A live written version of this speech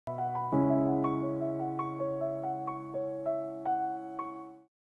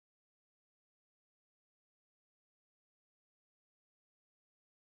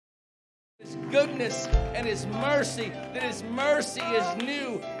goodness and His mercy, that His mercy is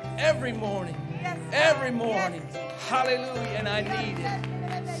new every morning. Every morning. Hallelujah. And I need it.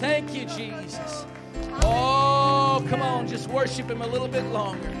 Thank you, Jesus. Oh, come on. Just worship Him a little bit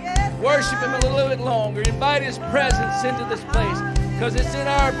longer. Worship Him a little bit longer. Invite His presence into this place, because it's in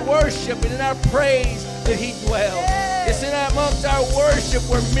our worship and in our praise that He dwells. It's in amongst our worship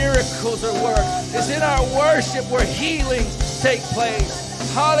where miracles are worked. It's in our worship where healings take place.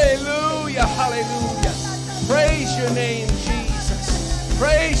 Hallelujah. Hallelujah. Praise your name, Jesus.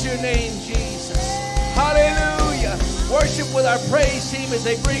 Praise your name, Jesus. Hallelujah. Worship with our praise team as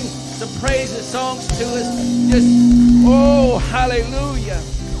they bring some praise and songs to us. Just, oh, hallelujah.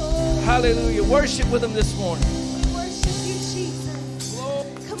 Hallelujah. Worship with them this morning. Worship you, Jesus.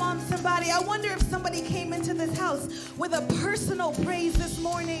 Come on, somebody. I wonder if somebody came into this house with a personal praise this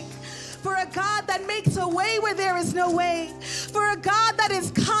morning. For a God that makes a way where there is no way. For a God that is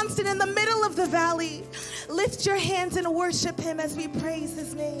constant in the middle of the valley. Lift your hands and worship Him as we praise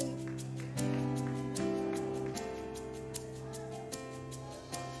His name.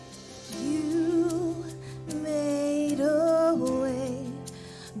 You made a way.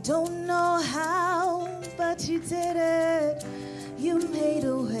 Don't know how, but you did it. You made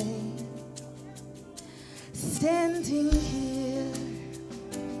a way. Standing here,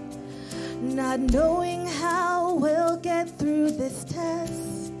 not knowing how we'll get through this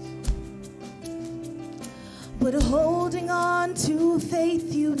test, but holding on to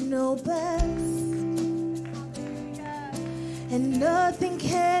faith you know best. And nothing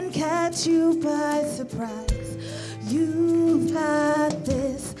can catch you by surprise. You've got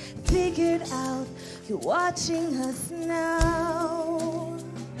this figured out. You're watching us now.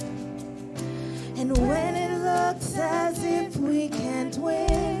 And when it looks as if we can't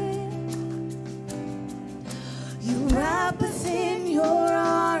win, you wrap us in your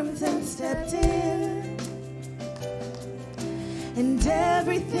arms and stepped in. And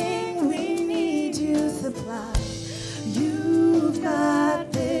everything we need you supply. You've got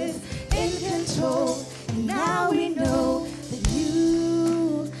this in control. And now we know that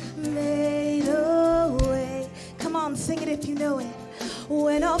you made a way. Come on, sing it if you know it.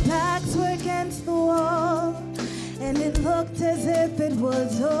 When our backs were against the wall and it looked as if it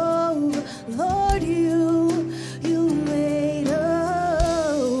was over, Lord, you made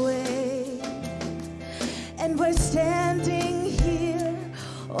a way. And we're standing here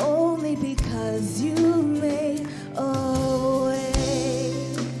only because you made a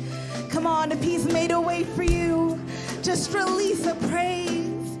way. Come on, if He's made a way for you, just release a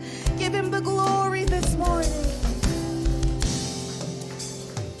praise. Give Him the glory this morning.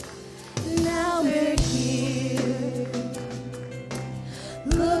 Now we're here,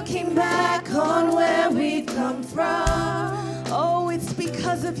 looking back on where we've come from. Oh, it's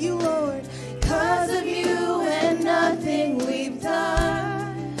because of you, Lord, because of you and nothing we've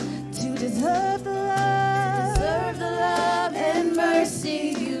done to deserve the love and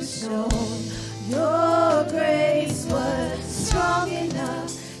mercy you showed. Your grace was strong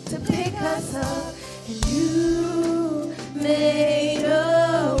enough to pick us up, and you made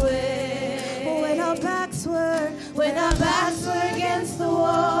a way. When our backs were against the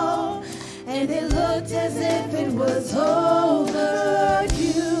wall and it looked as if it was over,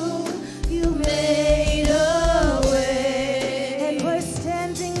 you made a way. And we're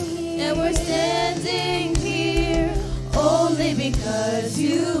standing here, only because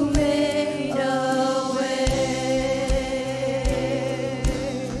you made a way.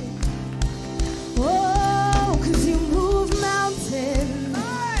 Oh, 'cause you move mountains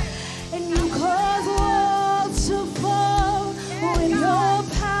and you cause walls to fall with your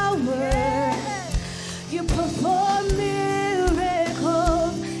power. You perform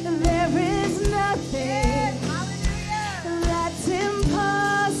miracles. There is nothing that's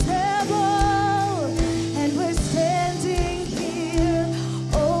impossible. And we're standing here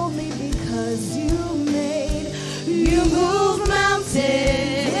only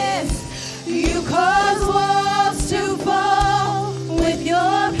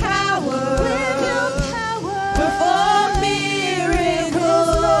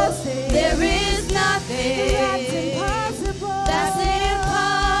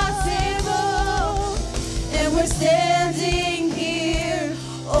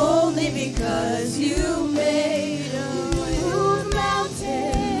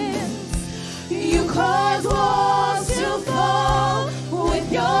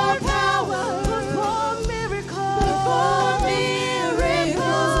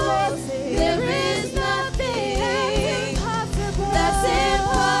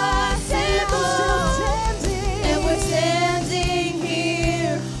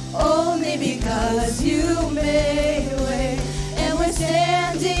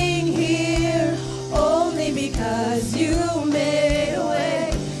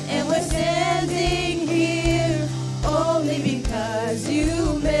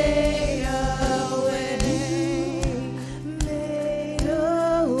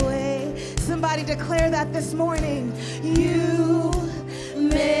Somebody declare that this morning. You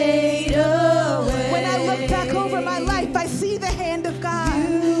made a way. When I look back over my life, I see the hand of God.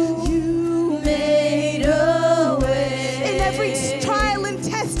 You made a way. In every trial and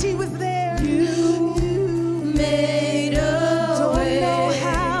test, He was there. You made a way.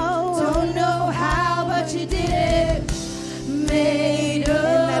 Don't know how, but you did it. Made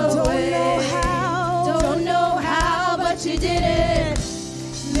a way. Don't know how, but you did it.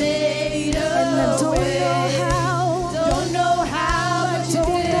 Made a way. Don't know how, but you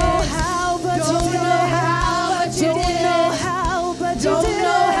did it. Don't know how, but you did it. Don't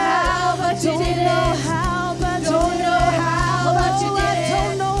know how, but you did it. Don't know how, but you did it.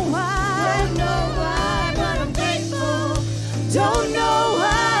 Don't know why, but I'm grateful. Don't know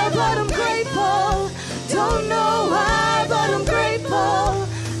why, but I'm grateful. Don't know why, but I'm grateful.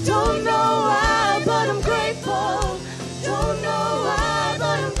 Don't know why, but I'm grateful. Don't know why,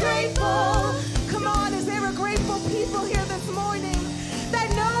 but I'm grateful. Come on, is there a grateful people here this morning that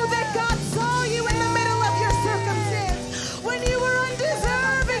know that God saw you in the middle of your circumstance? When you were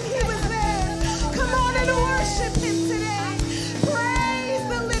undeserving, He was there. Come on and worship Him today. Praise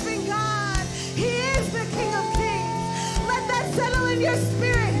the living God. He is the King of Kings. Let that settle in your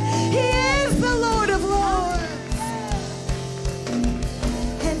spirit. He is the Lord of Lords.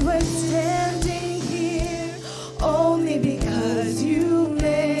 And we're standing here only because you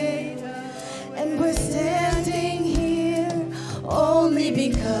made us. And we're standing here only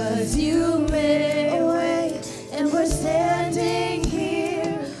because you made a way. And we're standing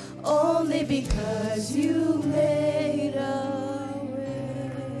here only because you made a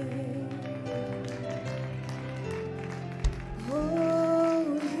way.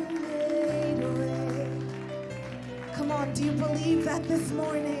 Oh, you made a way. Come on, do you believe that this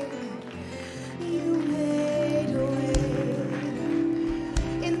morning? You made a way.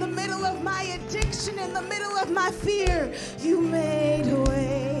 In the middle of my addiction, in the middle of my fear, you made a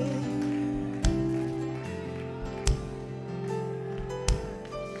way.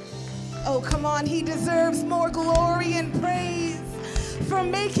 Oh, come on, He deserves more glory and praise for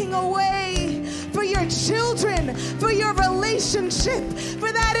making a way for your children, for your relationship,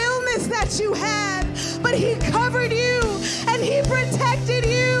 for that illness that you had. But He covered you and He protected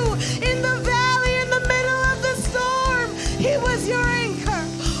you in the valley, in the middle of the storm. He was your anchor.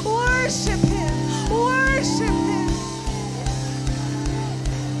 Worship Him. Worship Him.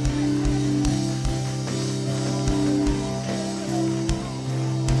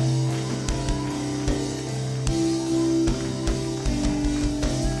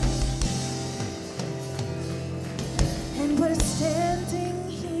 And we're standing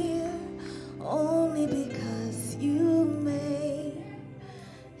here only because you made.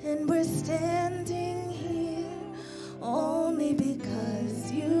 And we're standing here only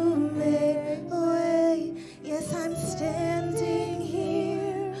because you made a way. Yes, I'm standing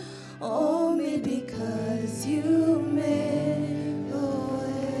here only because you made a way.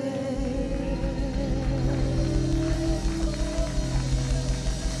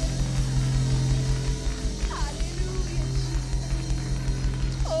 Hallelujah.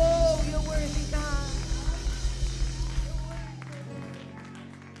 Oh, you're worthy, God.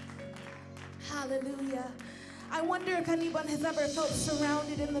 Hallelujah. I wonder if anyone has ever felt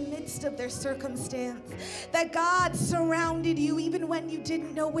surrounded in the midst of their circumstance, that God surrounded you even when you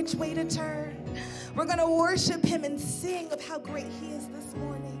didn't know which way to turn. We're going to worship Him and sing of how great He is this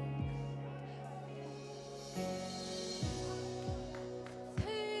morning.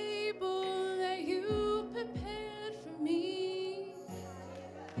 Table that you prepared for me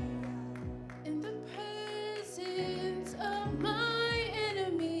in the presence of my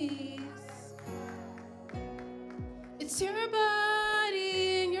enemies. It's your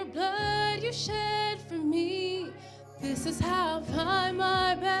body and your blood you shed for me. This is how I fight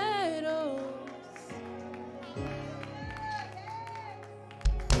my battles.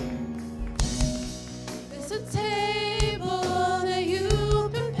 There's a table that you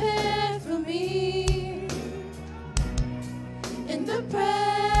prepared for me in the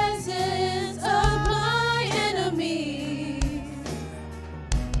presence of my enemies.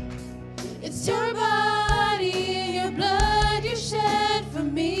 It's your body and your blood you shed for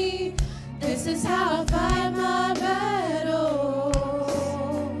me. This is how I fight my battle.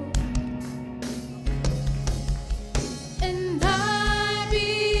 And I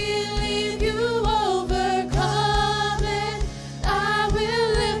believe you overcome it. I will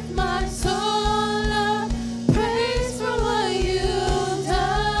lift my soul up, praise for what you've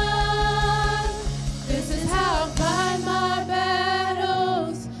done. This is how I fight my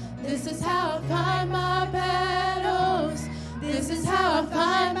battles. This is how I fight my battles. This is how I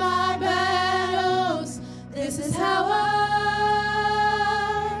fight my battles.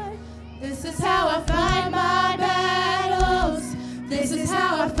 how I find my battles. This is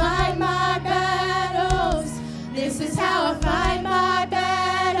how I find my battles. This is how I find my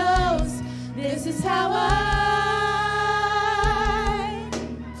battles. This is how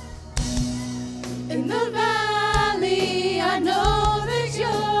in the valley, I know that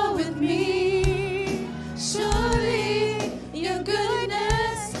you're with me. Surely your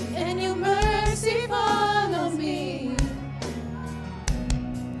goodness and your mercy follow me.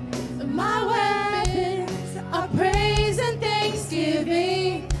 My weapons are praise and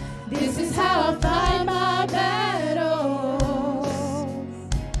thanksgiving. This is how I find my battles.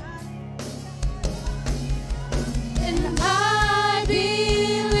 And I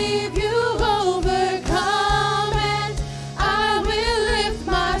believe you've overcome, and I will lift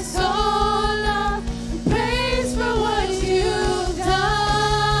my soul up and praise for what you've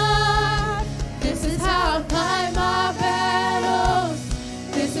done. This is how I find my battles.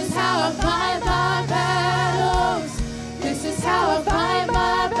 This is how I find my battles. This is how I find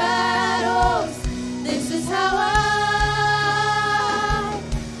my battles. This is how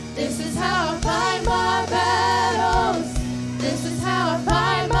I find my battles. This is how I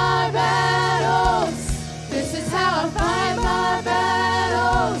find my battles. This is how I find my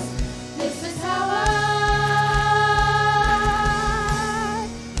battles. This is how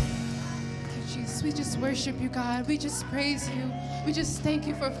Thank you, Jesus. We just worship you, God. We just praise you. We just thank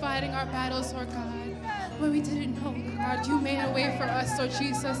you for fighting our battles, Lord God. When we didn't know, God, you made a way for us, Lord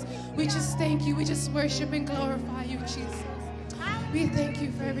Jesus. We just thank you. We just worship and glorify you, Jesus. We thank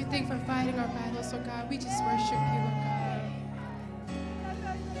you for everything, for fighting our battles, Lord God. We just worship you, Lord God.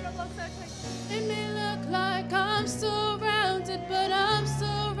 It may look like I'm surrounded, but I'm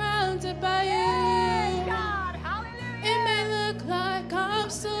surrounded by you. It may look like I'm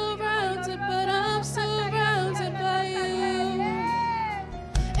surrounded, but I'm surrounded by you.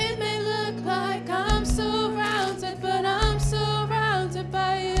 It may look like I'm surrounded, but I'm surrounded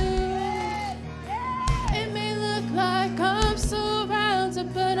by you. It may look like I'm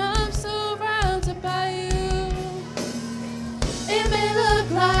surrounded, but I'm surrounded by you. It may look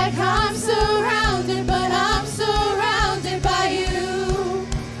like I'm surrounded, but I'm surrounded by you.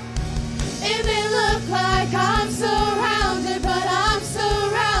 It may look like I'm surrounded, but I'm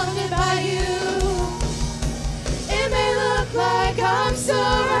surrounded by you. It may look like I'm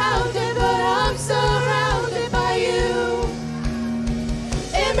surrounded, but I'm surrounded by you.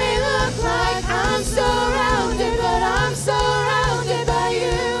 It may look like I'm surrounded, but I'm surrounded by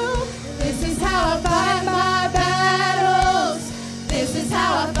you. This is how I find my battles. This is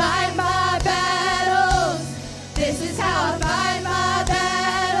how I find my battles. This is how I find my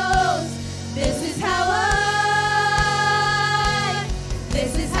battles. This is how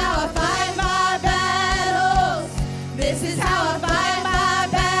This is how I find my battles. This is how I find my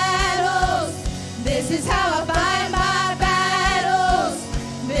battles. This is how I find my battles.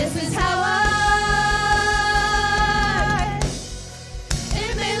 This is how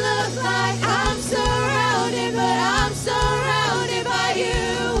It may look like I'm surrounded, but I'm surrounded by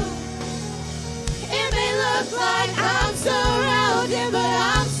you. It may look like I'm surrounded, but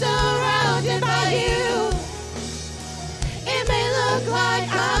I'm surrounded by you. It may look like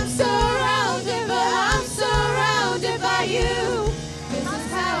I'm surrounded, but I'm surrounded by you. This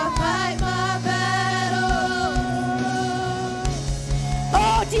is how I fight my battles.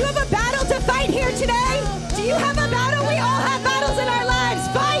 Oh, do you have a battle to fight here today? Do you have a battle? We all have battles in our lives.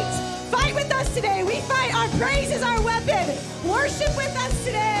 Fight! Fight with us today. We fight. Our praise is our weapon. Worship with us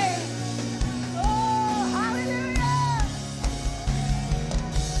today. Oh, hallelujah.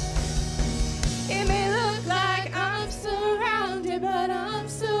 It may look like I'm surrounded, but I'm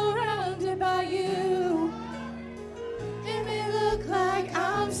surrounded by you. It may look like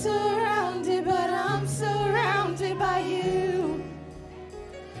I'm surrounded, but I'm surrounded by you.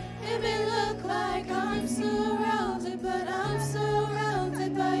 It may look like I'm surrounded, but I'm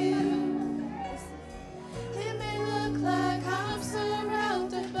surrounded by you. It may look like I'm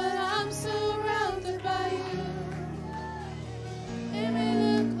surrounded, but I'm surrounded by you. It may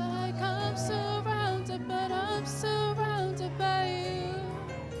look like I'm surrounded, but I'm surrounded by you.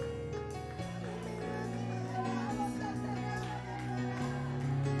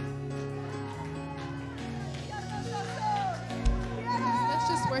 Let's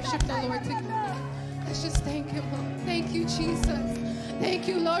just worship the Lord together. Let's just thank Him, Lord. Thank you, Jesus. Thank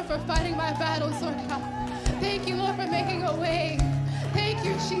you, Lord, for fighting my battles, Lord God. Thank you, Lord, for making a way. Thank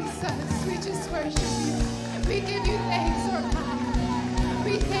you, Jesus. We just worship you. We give you thanks, Lord God.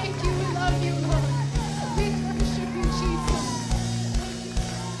 We thank you. We love you, Lord. We worship you, Jesus.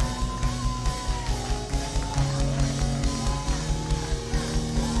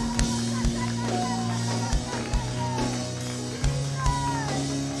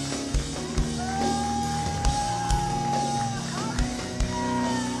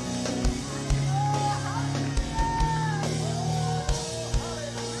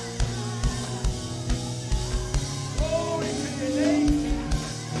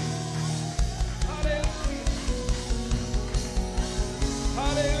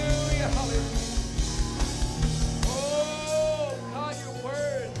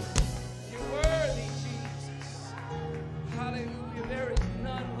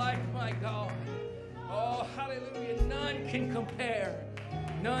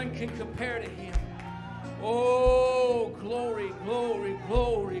 None can compare to him. Oh, glory, glory,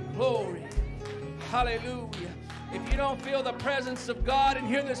 glory, glory. Hallelujah. If you don't feel the presence of God in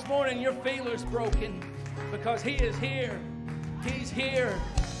here this morning, your feeler's broken, because he is here. He's here.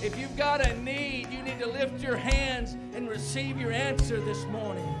 If you've got a need, you need to lift your hands and receive your answer this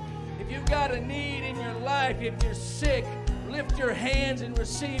morning. If you've got a need in your life, if you're sick, lift your hands and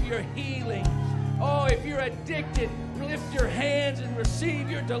receive your healing. Oh, if you're addicted, lift your hands and receive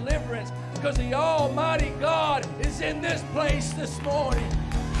your deliverance, because the Almighty God is in this place this morning.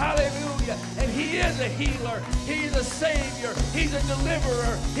 Hallelujah. And he is a healer. He's a savior. He's a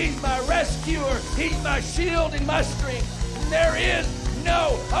deliverer. He's my rescuer. He's my shield and my strength. There is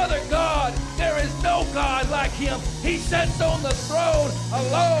no other God. There is no God like him. He sits on the throne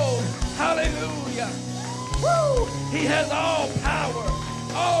alone. Hallelujah. Woo! He has all power.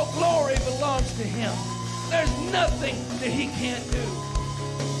 All glory belongs to him. There's nothing that he can't do.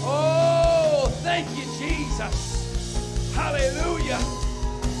 Oh, thank you, Jesus. Hallelujah.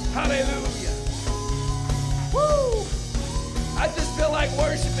 Hallelujah. Woo! I just feel like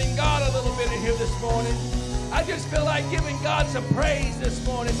worshiping God a little bit in here this morning. I just feel like giving God some praise this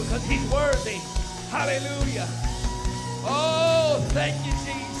morning, because he's worthy. Hallelujah. Oh, thank you,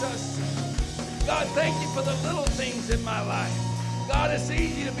 Jesus. God, thank you for the little things in my life. God, it's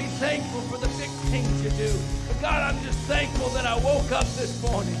easy to be thankful for the big things you do. But God, I'm just thankful that I woke up this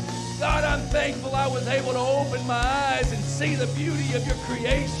morning. God, I'm thankful I was able to open my eyes and see the beauty of your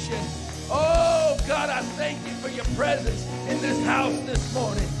creation. Oh, God, I thank you for your presence in this house this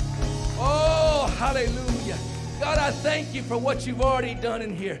morning. Oh, hallelujah. God, I thank you for what you've already done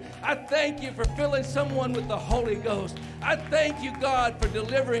in here. I thank you for filling someone with the Holy Ghost. I thank you, God, for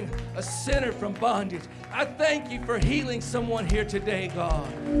delivering a sinner from bondage. I thank you for healing someone here today,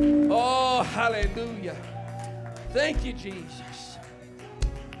 God. Oh, hallelujah. Thank you, Jesus.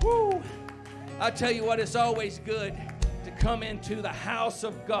 Woo. I tell you what, it's always good to come into the house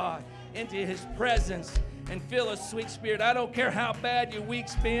of God, into his presence, and feel a sweet spirit. I don't care how bad your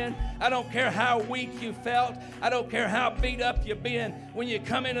week's been. I don't care how weak you felt. I don't care how beat up you've been. When you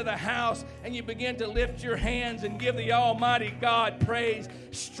come into the house and you begin to lift your hands and give the Almighty God praise,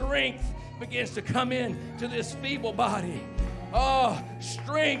 strength begins to come in to this feeble body. Oh,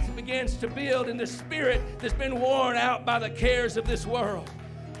 strength begins to build in the spirit that's been worn out by the cares of this world.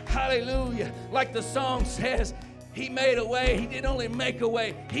 Hallelujah. Like the song says, he made a way. He didn't only make a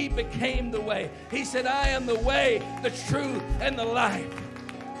way, he became the way. He said, I am the way, the truth, and the life.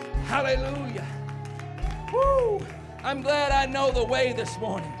 Hallelujah. Woo! I'm glad I know the way this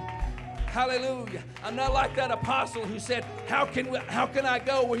morning. Hallelujah. I'm not like that apostle who said, how can I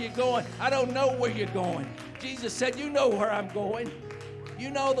go where you're going? I don't know where you're going. Jesus said, you know where I'm going.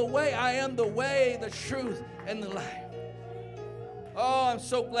 You know the way. I am the way, the truth, and the life. Oh, I'm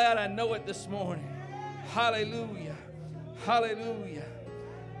so glad I know it this morning. Hallelujah. Hallelujah.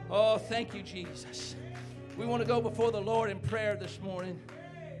 Oh, thank you, Jesus. We want to go before the Lord in prayer this morning.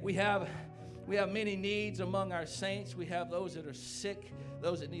 We have many needs among our saints. We have those that are sick,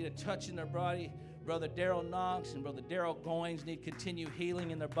 those that need a touch in their body. Brother Darrell Knox and Brother Darrell Goins need continued healing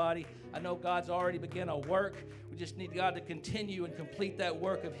in their body. I know God's already begun a work. We just need God to continue and complete that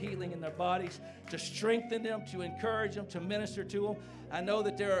work of healing in their bodies, to strengthen them, to encourage them, to minister to them. I know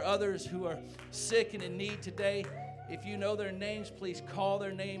that there are others who are sick and in need today. If you know their names, please call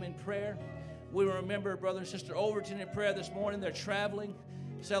their name in prayer. We remember Brother and Sister Overton in prayer this morning. They're traveling,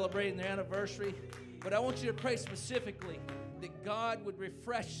 celebrating their anniversary. But I want you to pray specifically that God would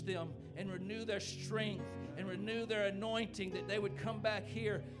refresh them and renew their strength and renew their anointing, that they would come back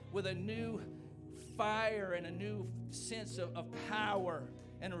here with a new fire and a new sense of power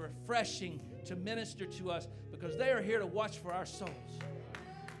and a refreshing to minister to us, because they are here to watch for our souls.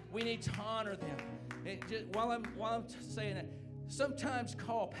 We need to honor them. While I'm saying that, sometimes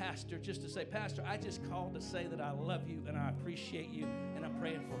call Pastor just to say, Pastor, I just called to say that I love you and I appreciate you and I'm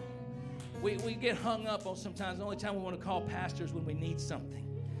praying for you. We get hung up on sometimes the only time we want to call pastors when we need something.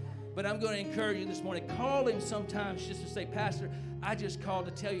 But I'm going to encourage you this morning, call him sometimes just to say, Pastor, I just called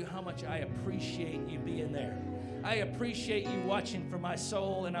to tell you how much I appreciate you being there. I appreciate you watching for my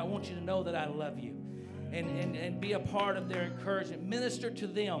soul, and I want you to know that I love you. And be a part of their encouragement. Minister to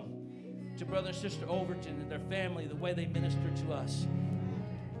them, to Brother and Sister Overton and their family, the way they minister to us.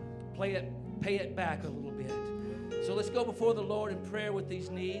 Pay it back a little bit. So let's go before the Lord in prayer with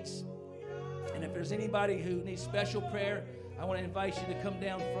these needs. And if there's anybody who needs special prayer, I want to invite you to come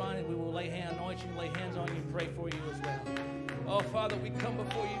down front, and we will anoint you, lay hands on you, and pray for you as well. Oh, Father, we come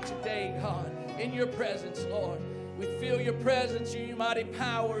before you today, God, in your presence, Lord. We feel your presence, your mighty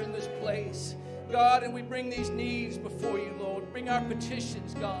power in this place, God, and we bring these needs before you, Lord. bring our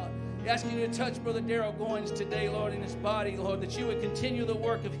petitions, God. We ask you to touch Brother Darrell Goins today, Lord, in his body, Lord, that you would continue the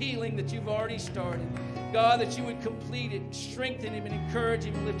work of healing that you've already started. God, that you would complete it, strengthen him, and encourage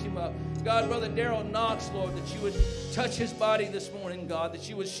him, and lift him up. God, Brother Darrell Knox, Lord, that you would touch his body this morning, God, that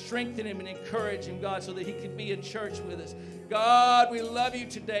you would strengthen him and encourage him, God, so that he could be in church with us. God, we love you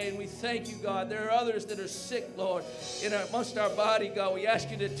today, and we thank you, God. There are others that are sick, Lord, amongst our body, God. We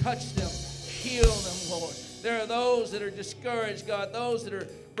ask you to touch them, heal them, Lord. There are those that are discouraged, God, those that are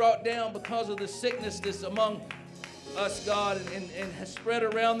brought down because of the sickness that's among us, God, and has spread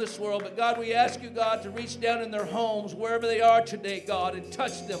around this world. But God, we ask you, God, to reach down in their homes, wherever they are today, God, and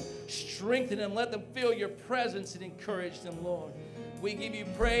touch them, strengthen them, let them feel your presence and encourage them, Lord. We give you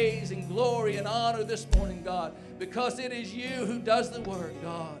praise and glory and honor this morning, God, because it is you who does the work,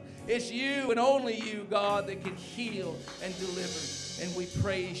 God. It's you and only you, God, that can heal and deliver. And we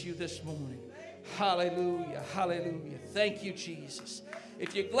praise you this morning. Hallelujah, hallelujah. Thank you, Jesus.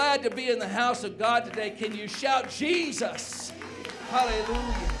 If you're glad to be in the house of God today, can you shout Jesus?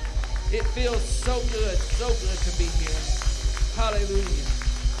 Hallelujah. It feels so good to be here. Hallelujah.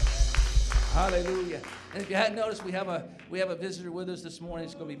 Hallelujah. And if you hadn't noticed, we have a visitor with us this morning.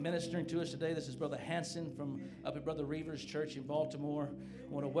 He's going to be ministering to us today. This is Brother Hanson from up at Brother Reaver's Church in Baltimore. I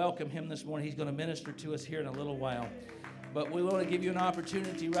want to welcome him this morning. He's going to minister to us here in a little while. But we want to give you an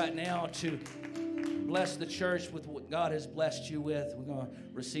opportunity right now to bless the church with what God has blessed you with. We're going to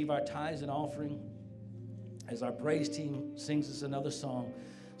receive our tithes and offering as our praise team sings us another song.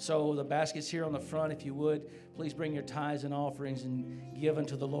 So the basket's here on the front. If you would, please bring your tithes and offerings and give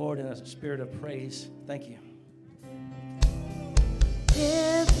unto the Lord in a spirit of praise. Thank you.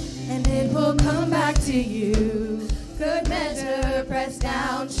 Give, and it will come back to you. Good measure, pressed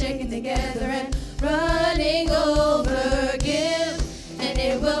down, shaken together, and running over. Give, and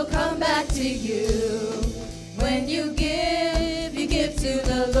it will come back to you. When you give to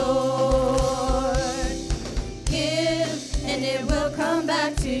the Lord. Give, and it will come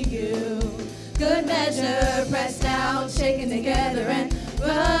back to you. Good measure, pressed down, shaken together, and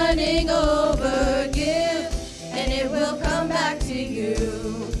running over. Give, and it will come back to you.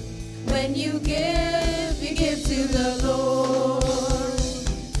 When you give to the Lord.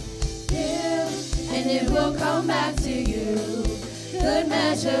 Give, and it will come back to you. Good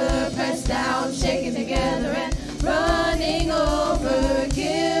measure, pressed down, shaken together, and running over.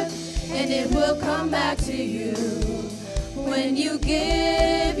 Give, and it will come back to you. When you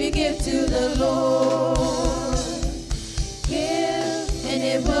give to the Lord. Give, and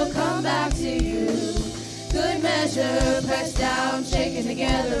it will come back to you. Good measure, pressed down, shaken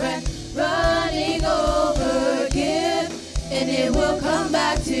together, and running over. Give, and it will come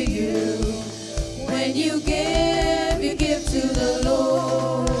back to you. When you give to the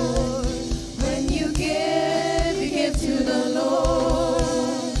Lord. When you give to the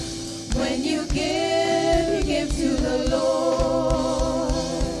Lord. When you give to the Lord.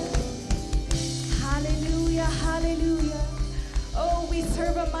 Hallelujah, hallelujah. Oh, we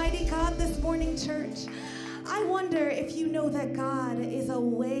serve a mighty God this morning, church. I wonder if you know that God is a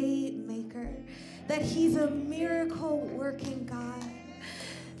way maker, that he's a miracle working God,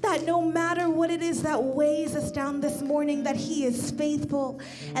 that no matter what it is that weighs us down this morning, that he is faithful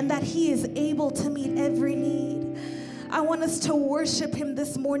and that he is able to meet every need. I want us to worship him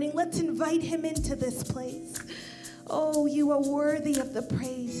this morning. Let's invite him into this place. Oh, you are worthy of the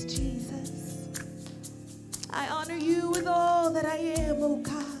praise, Jesus. I honor you with all that I am, oh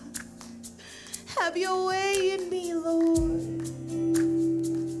God. Have your way in me, Lord.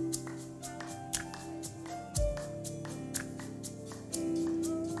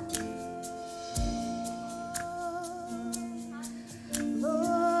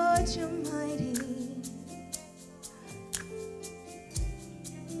 Lord, you're mighty.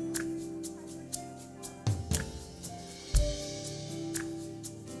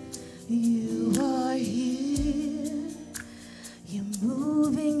 You are here. You're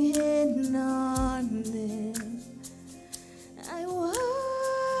moving in our midst. I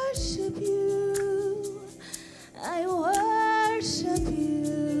worship you. I worship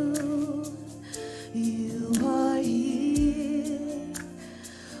you. You are here,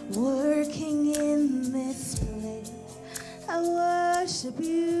 working in this place. I worship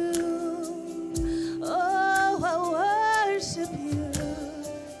you. Oh, I worship you.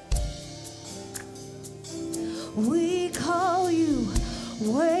 We call you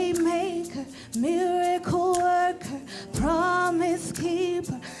Waymaker, miracle worker, promise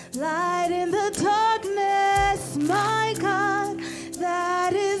keeper, light in the darkness, my God,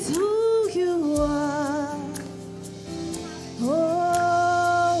 that is who you are.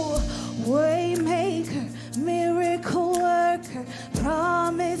 Oh, Waymaker, miracle worker,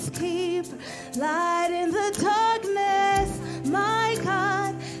 promise keeper, light in the darkness. My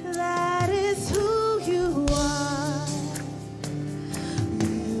God, that is who you are.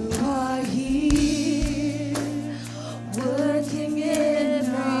 You are here, working in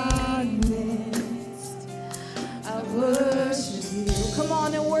our midst. I worship you. Come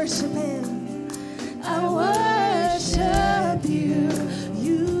on and worship him. I worship you.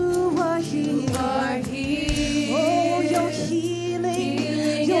 You are here. You are here. Oh, you're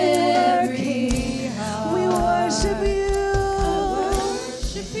healing. You're working. We worship you.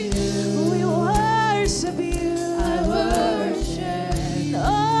 We worship you. I worship you.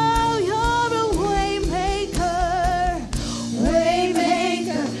 Oh, you're a way maker,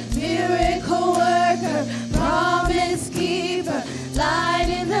 miracle worker, promise keeper, light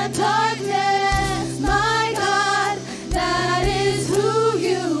in the darkness. My God, that is who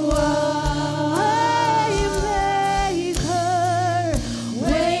you are.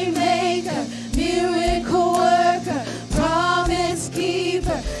 Way maker, miracle worker, promise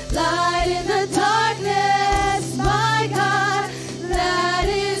keeper, light in the darkness. My God, that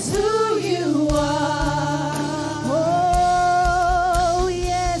is who you are. Oh,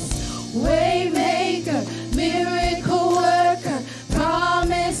 yes. Way maker, miracle worker,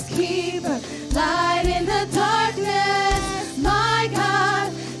 promise keeper, light in the darkness. My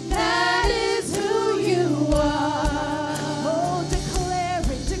God, that is who you are. Oh, declare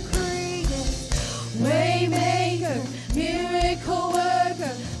it, decree it. Way maker, miracle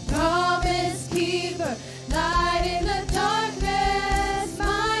worker, promise keeper, light in the darkness.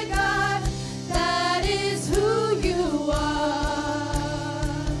 My God, that is who you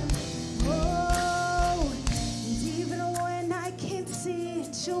are. Oh, and even when I can't see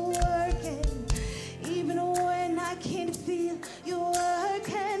it, you're working. Even when I can't feel, you're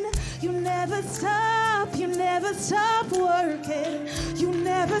working. You never stop working. You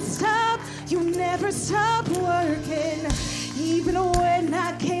never stop working. Even when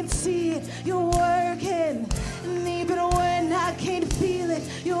I can't see it, you're working. And even when I can't feel it,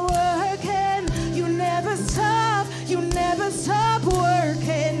 you're working. You never stop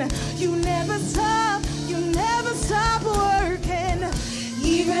working. You never stop working.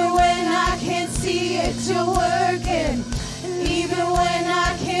 Even when I can't see it, you're working. And even when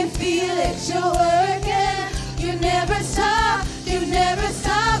I can't feel it, you're working. You never stop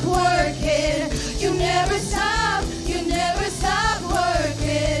working. You never stop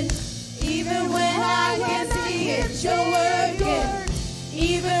working. Even when I can't see it, you're working.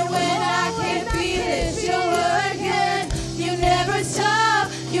 Even when I can't feel it, you're working. You never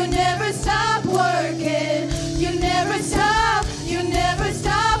stop working. You never stop working. You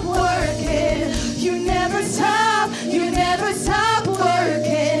never stop working. You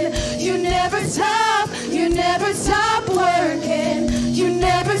never stop working. You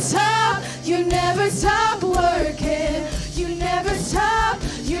never stop working. You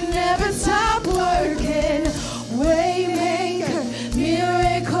never stop working. Way maker,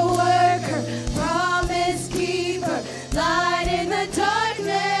 miracle worker, promise keeper, light in the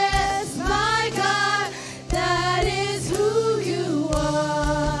darkness. My God, that is who you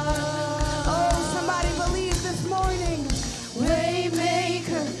are. Oh, somebody believe this morning. Way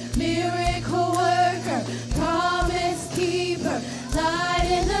maker, miracle worker, promise keeper, light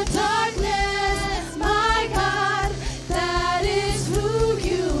in the darkness. My God, that is who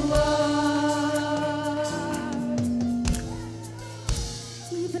you are.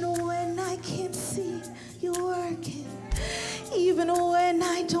 Even when I can't see it, you're working. Even when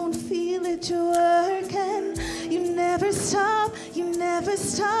I don't feel it, you're working. You never stop working. You never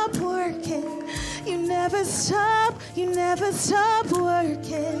stop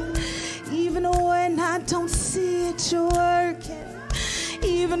working. Even when I don't see it, you're working.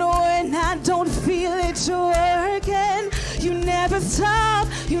 Even when I don't feel it, you're working. You never stop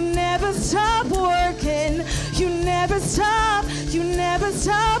working. You never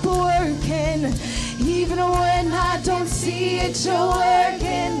stop working. Even when I don't see it, you're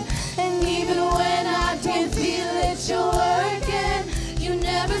working. And even when I don't feel it, you're working. You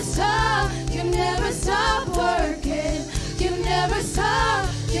never stop working. You never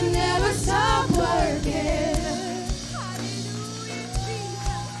stop working.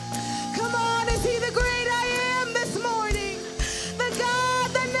 Come on, is he the great I am this morning? The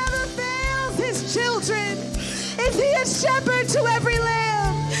God that never fails his children. Is he a shepherd to every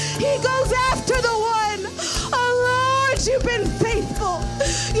lamb? He goes after the one. Oh Lord, you've been faithful.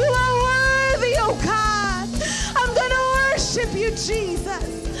 You are worthy, oh God. I'm going to worship you, Jesus.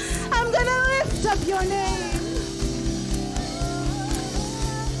 I'm going to lift up your name.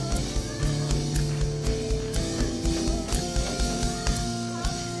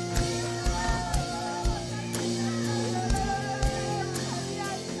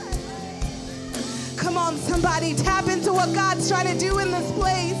 on, somebody. Tap into what God's trying to do in this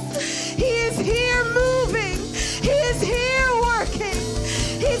place. He is here moving. He is here working.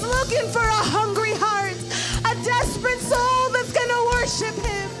 He's looking for a hungry heart, a desperate soul that's going to worship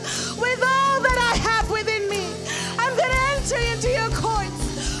him with all that I have within me. I'm going to enter into your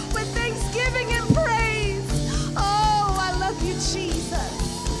courts with thanksgiving and praise. Oh, I love you, Jesus.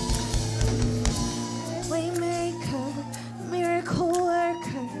 Waymaker, miracle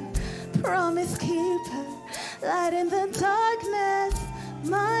worker, promise keeper, light in the darkness,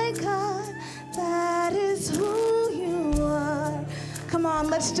 my God, that is who you are. Come on,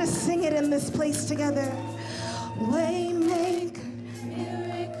 let's just sing it in this place together. Waymaker,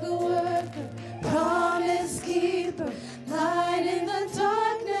 miracle worker, promise keeper, light in the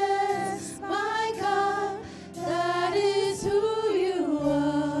darkness, my God, that is who you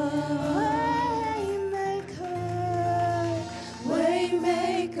are.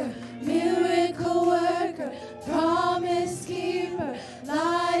 Waymaker, miracle worker, promise keeper,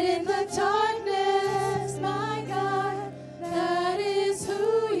 light in the darkness, my God, that is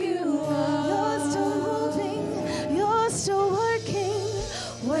who you are. You're still moving, you're still working.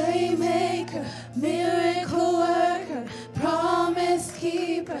 Waymaker, miracle worker, promise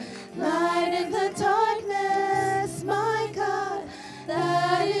keeper, light in the darkness, my God,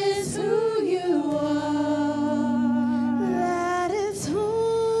 that is who you are. That is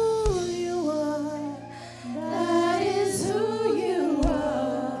who you are. That is who you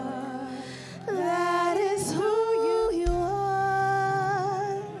are. That is who you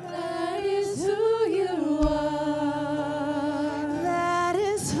are. That is who you are. That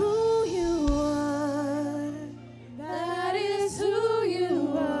is who you are. That is who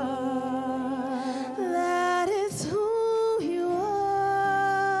you are. That is who you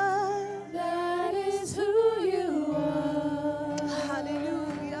are. That is who you are.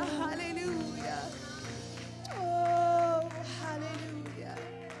 Hallelujah, hallelujah. Oh, hallelujah.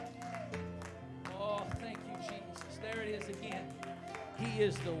 Oh, thank you, Jesus. There it is again. He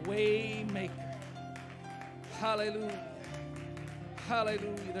is the way maker. Hallelujah.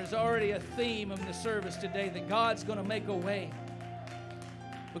 Hallelujah. There's already a theme in the service today that God's going to make a way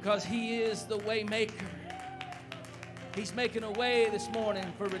because he is the way maker. He's making a way this morning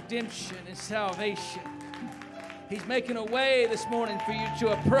for redemption and salvation. He's making a way this morning for you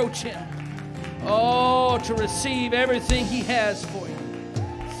to approach him. Oh, to receive everything he has for you.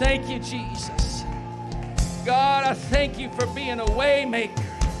 Thank you, Jesus. God, I thank you for being a way maker.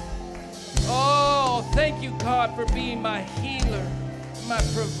 Oh, thank you, God, for being my healer, my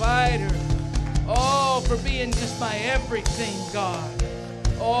provider. Oh, for being just my everything, God.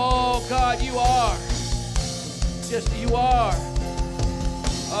 Oh, God, you are. Just you are.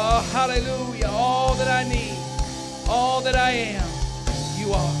 Oh, hallelujah. All that I need, all that I am,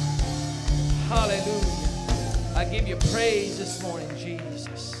 you are. Hallelujah. I give you praise this morning,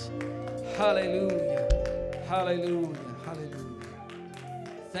 Jesus. Hallelujah. Hallelujah. Hallelujah.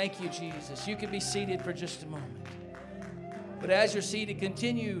 Thank you, Jesus. You can be seated for just a moment. But as you're seated,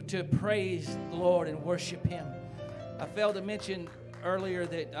 continue to praise the Lord and worship him. I failed to mention earlier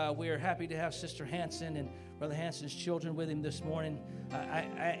that we are happy to have Sister Hanson and Brother Hanson's children with him this morning.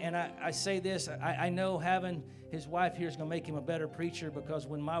 I say this, I know having his wife here is going to make him a better preacher, because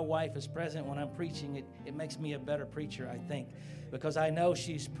when my wife is present when I'm preaching, it makes me a better preacher, I think. Because I know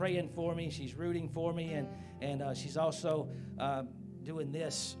she's praying for me, she's rooting for me, and she's also doing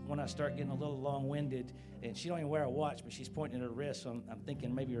this when I start getting a little long-winded. And she don't even wear a watch, but she's pointing at her wrist, so I'm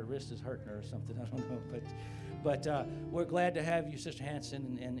thinking maybe her wrist is hurting her or something. I don't know. But we're glad to have you, Sister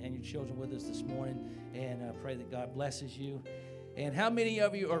Hanson, and your children with us this morning. And I pray that God blesses you. And how many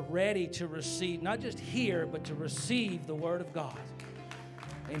of you are ready to receive, not just hear, but to receive the Word of God?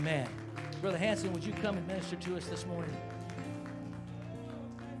 Amen. Brother Hanson, would you come and minister to us this morning?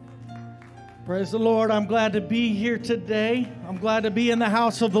 Praise the Lord. I'm glad to be here today. I'm glad to be in the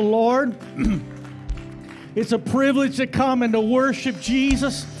house of the Lord. It's a privilege to come and to worship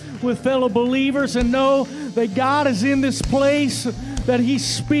Jesus with fellow believers and know that God is in this place, that He's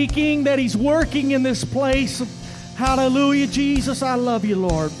speaking, that He's working in this place. Hallelujah, Jesus. I love you,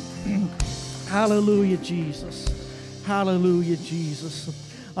 Lord. Hallelujah, Jesus. Hallelujah,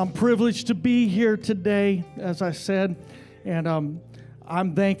 Jesus. I'm privileged to be here today, as I said, and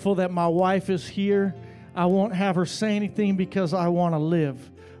I'm thankful that my wife is here. I won't have her say anything because I want to live,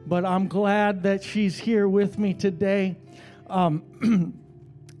 but I'm glad that she's here with me today. And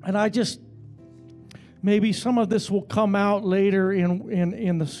I just, maybe some of this will come out later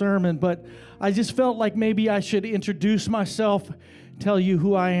in the sermon, but I just felt like maybe I should introduce myself, tell you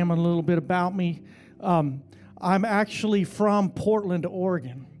who I am and a little bit about me. I'm actually from Portland,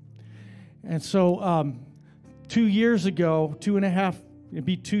 Oregon. And so 2 years ago, 2.5, it'd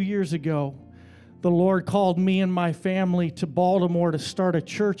be 2 years ago, the Lord called me and my family to Baltimore to start a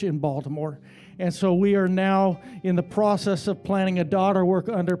church in Baltimore. And so we are now in the process of planning a daughter work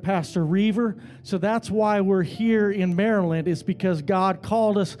under Pastor Reaver. So that's why we're here in Maryland, is because God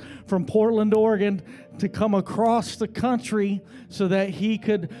called us from Portland, Oregon, to come across the country so that He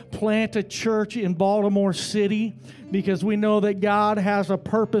could plant a church in Baltimore City, because we know that God has a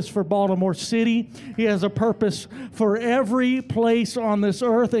purpose for Baltimore City. He has a purpose for every place on this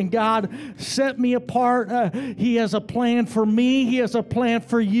earth, and God set me apart. He has a plan for me. He has a plan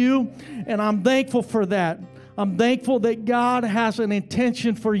for you, and I'm thankful for that. I'm thankful that God has an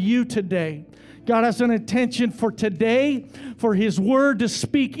intention for you today. God has an intention for today, for His Word to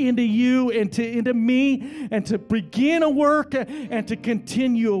speak into you and into me, and to begin a work and to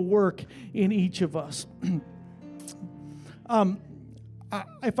continue a work in each of us.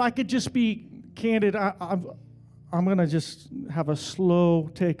 If I could just be candid, I'm going to just have a slow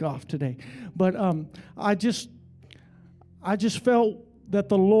takeoff today. But I just felt that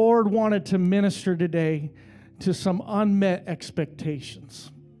the Lord wanted to minister today to some unmet expectations.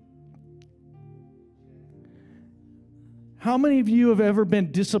 How many of you have ever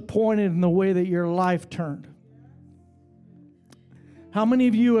been disappointed in the way that your life turned? How many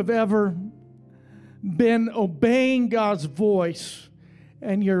of you have ever been obeying God's voice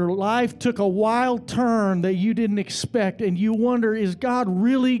and your life took a wild turn that you didn't expect, and you wonder, is God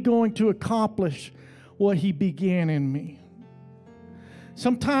really going to accomplish what He began in me?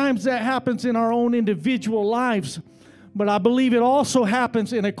 Sometimes that happens in our own individual lives, but I believe it also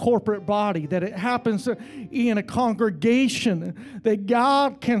happens in a corporate body, that it happens in a congregation, that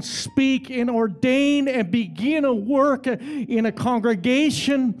God can speak and ordain and begin a work in a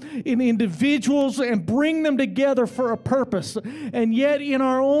congregation, in individuals, and bring them together for a purpose. And yet in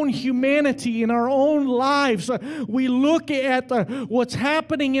our own humanity, in our own lives, we look at what's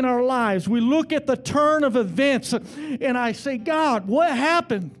happening in our lives. We look at the turn of events, and I say, God, what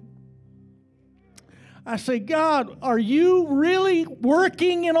happened? I say, God, are you really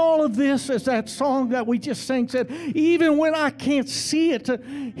working in all of this? As that song that we just sang said, even when I can't see it,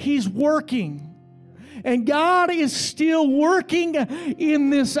 He's working. And God is still working in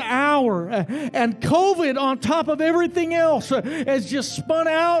this hour. And COVID, on top of everything else, has just spun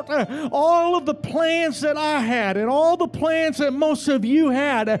out all of the plans that I had and all the plans that most of you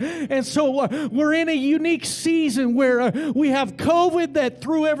had. And so we're in a unique season where we have COVID that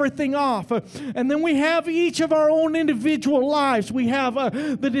threw everything off. And then we have each of our own individual lives. We have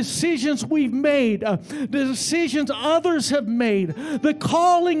the decisions we've made, the decisions others have made, the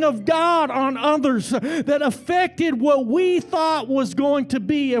calling of God on others that affected what we thought was going to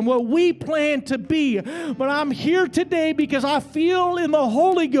be and what we planned to be. But I'm here today because I feel in the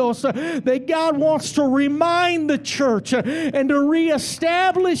Holy Ghost that God wants to remind the church and to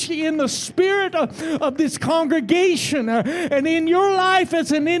reestablish in the spirit of this congregation and in your life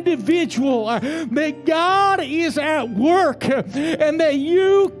as an individual that God is at work and that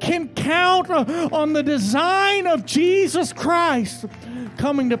you can count on the design of Jesus Christ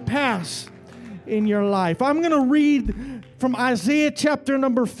coming to pass in your life. I'm going to read from Isaiah chapter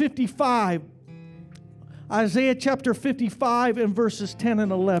number 55. Isaiah chapter 55 and verses 10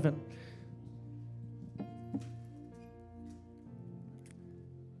 and 11.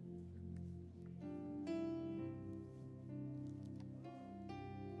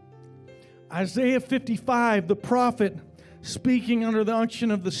 Isaiah 55, the prophet, speaking under the unction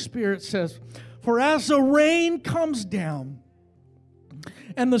of the Spirit, says, "For as the rain comes down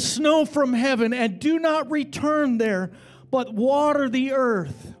and the snow from heaven, and do not return there, but water the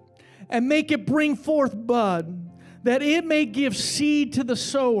earth, and make it bring forth bud, that it may give seed to the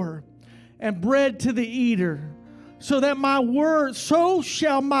sower, and bread to the eater, so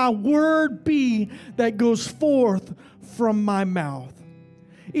shall my word be that goes forth from my mouth.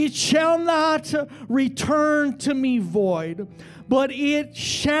 It shall not return to me void, but it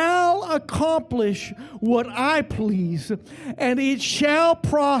shall accomplish what I please, and it shall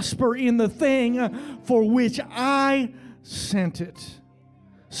prosper in the thing for which I sent it."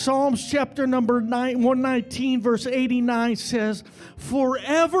 Psalms chapter number 119, verse 89 says,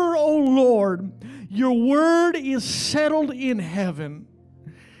 "Forever, O Lord, your word is settled in heaven."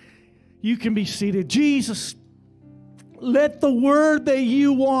 You can be seated. Jesus, Let the word that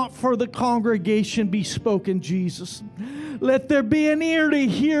you want for the congregation be spoken, Jesus. Let there be an ear to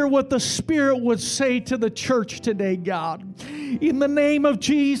hear what the Spirit would say to the church today, God. In the name of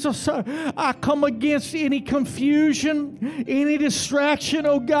Jesus, I come against any confusion, any distraction,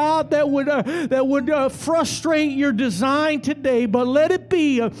 oh God, that would frustrate your design today. But let it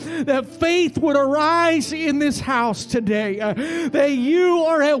be that faith would arise in this house today, that you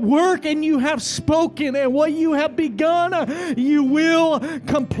are at work and you have spoken, and what you have begun, you will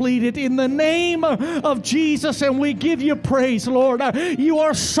complete it in the name of Jesus. And we give you praise, Lord. You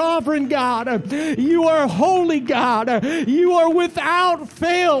are sovereign God. You are holy God. You are without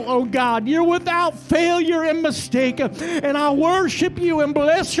fail, oh God. You're without failure and mistake. And I worship you and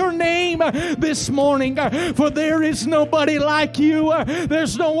bless your name this morning, for there is nobody like you.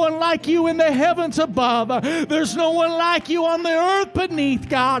 There's no one like you in the heavens above. There's no one like you on the earth beneath,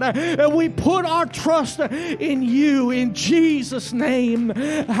 God. And we put our trust in you in Jesus' name.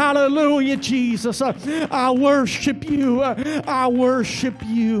 Hallelujah, Jesus. I worship you. I worship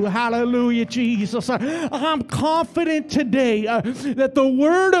you. Hallelujah, Jesus. I'm confident today that the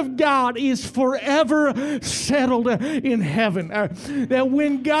Word of God is forever settled in heaven. That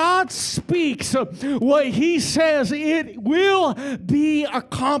when God speaks what He says, it will be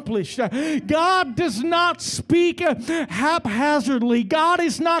accomplished. God does not speak haphazardly. God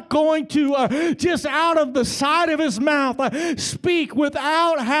is not going to just out of the side of His mouth speak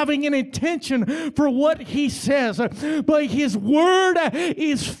without having an intention for what He says. But His Word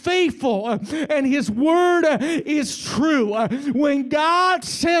is faithful and His Word is true. When God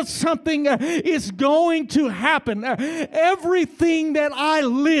says something is going to happen, everything that I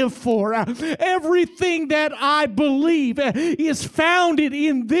live for, everything that I believe is founded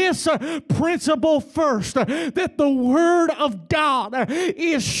in this principle first, that the Word of God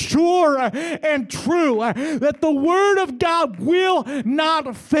is sure and true, that the Word of God will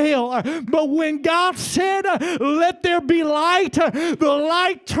not fail. But when God said, let there be light, the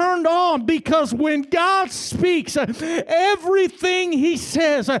light turned on, because when God speaks, everything He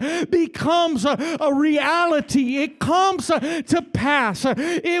says becomes a reality. It comes to pass.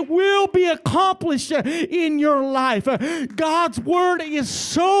 It will be accomplished in your life. God's Word is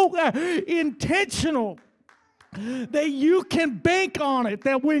so intentional that you can bank on it,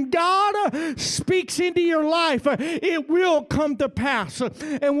 that when God speaks into your life, it will come to pass.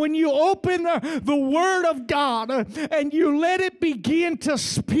 And when you open the Word of God and you let it begin to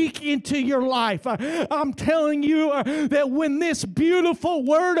speak into your life, I'm telling you that when this beautiful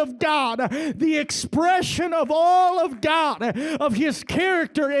Word of God, the expression of all of God, of His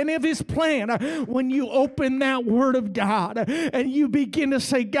character and of His plan, when you open that Word of God and you begin to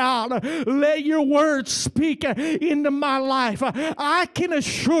say, God, let your Word speak into my life, I can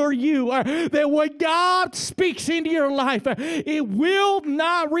assure you that when God speaks into your life, it will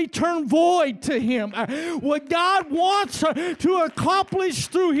not return void to Him. What God wants to accomplish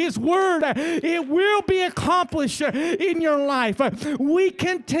through His Word, it will be accomplished in your life. We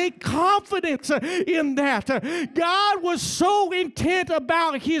can take confidence in that. God was so intent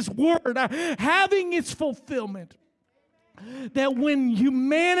about His Word having its fulfillment, that when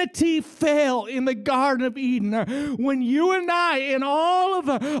humanity fell in the Garden of Eden, when you and I and all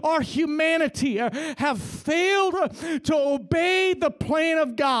of our humanity have failed to obey the plan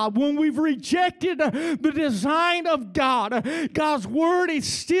of God, when we've rejected the design of God, God's Word is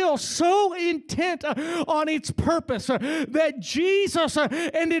still so intent on its purpose that Jesus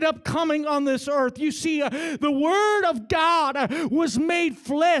ended up coming on this earth. You see, the Word of God was made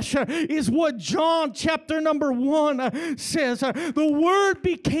flesh, is what John chapter number 1 says. The Word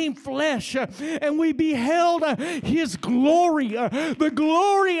became flesh, and we beheld His glory, the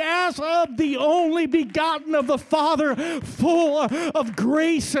glory as of the only begotten of the Father, full of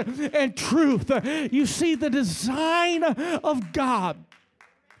grace and truth. You see, the design of God,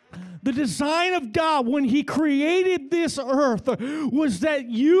 the design of God when He created this earth was that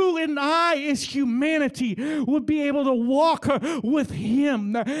you and I as humanity would be able to walk with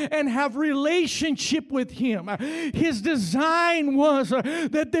Him and have relationship with Him. His design was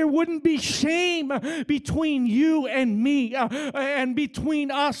that there wouldn't be shame between you and me and between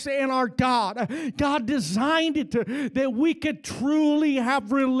us and our God. God designed it that we could truly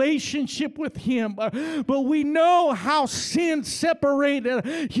have relationship with Him. But we know how sin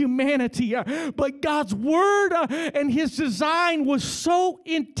separated humanity. But God's word and his design was so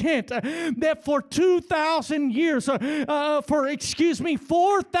intent that for 4,000 years,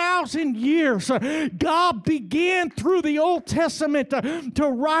 God began through the Old Testament to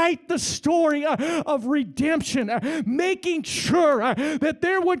write the story of redemption, making sure that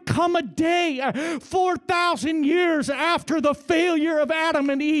there would come a day 4,000 years after the failure of Adam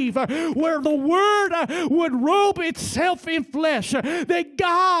and Eve where the Word would robe itself in flesh, that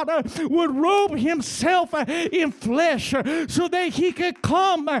God would robe himself in flesh so that he could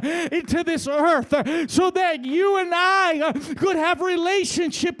come into this earth so that you and I could have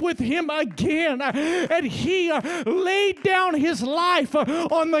relationship with him again. And he laid down his life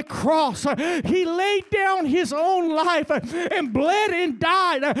on the cross. He laid down his own life and bled and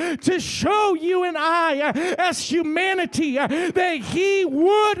died to show you and I as humanity that he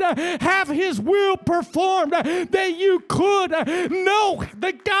would have his will performed, that you could know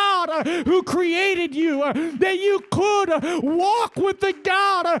the God who created you, that you could walk with the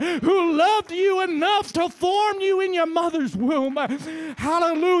God who loved you enough to form you in your mother's womb.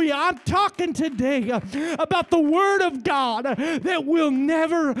 Hallelujah. I'm talking today about the Word of God that will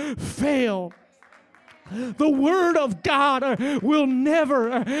never fail. The Word of God will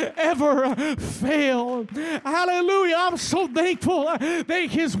never, ever fail. Hallelujah. I'm so thankful that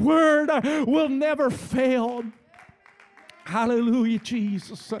his Word will never fail. Hallelujah,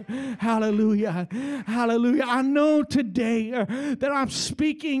 Jesus. Hallelujah. Hallelujah. I know today that I'm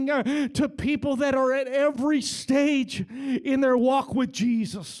speaking to people that are at every stage in their walk with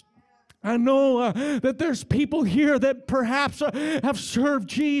Jesus. I know that there's people here that perhaps have served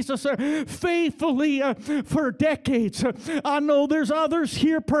Jesus faithfully for decades. I know there's others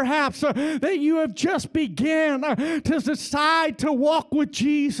here perhaps that you have just began to decide to walk with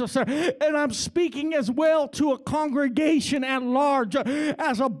Jesus. And I'm speaking as well to a congregation at large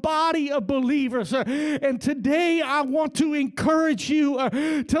as a body of believers. And today I want to encourage you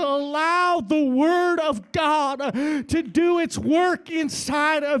to allow the Word of God to do its work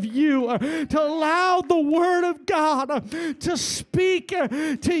inside of you. To allow the Word of God to speak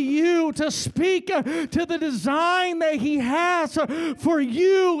to you, to speak to the design that he has for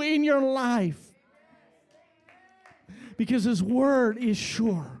you in your life. Because his Word is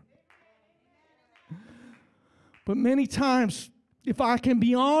sure. But many times, if I can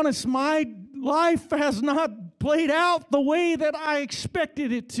be honest, my life has not played out the way that I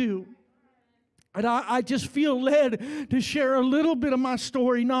expected it to. And I just feel led to share a little bit of my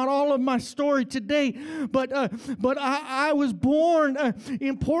story, not all of my story today, but I was born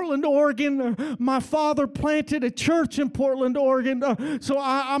in Portland, Oregon. My father planted a church in Portland, Oregon, so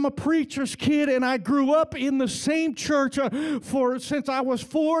I'm a preacher's kid, and I grew up in the same church since I was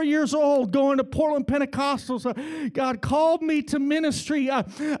 4 years old, going to Portland Pentecostals. God called me to ministry.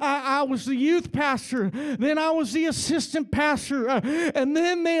 I was the youth pastor, then I was the assistant pastor, and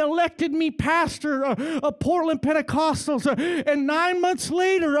then they elected me pastor of Portland Pentecostals, and 9 months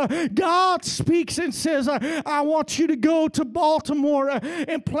later God speaks and says, I want you to go to Baltimore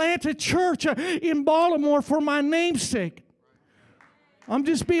and plant a church in Baltimore for my namesake. I'm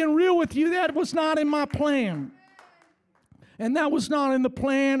just being real with you. That was not in my plan, and that was not in the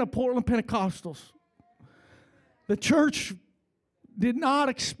plan of Portland Pentecostals. The church did not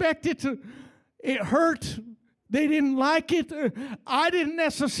expect it to. It hurt. They didn't like it. I didn't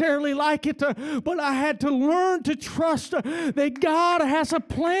necessarily like it, but I had to learn to trust that God has a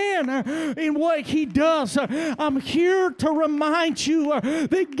plan in what he does. I'm here to remind you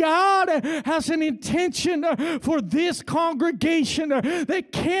that God has an intention for this congregation that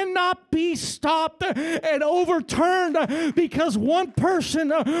cannot be stopped and overturned because one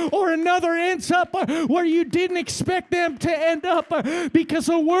person or another ends up where you didn't expect them to end up, because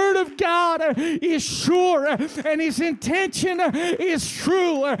the Word of God is sure. And his intention is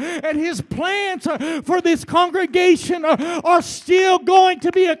true. And his plans for this congregation are still going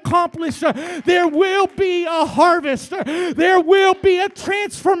to be accomplished. There will be a harvest. There will be a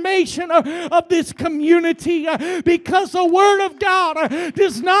transformation of this community, because the Word of God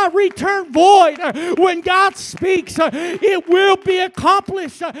does not return void. When God speaks, it will be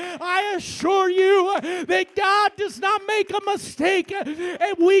accomplished. I assure you that God does not make a mistake,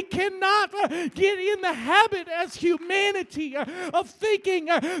 and we cannot get in the habit as humanity of thinking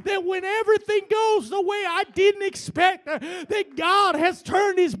that when everything goes the way I didn't expect, that God has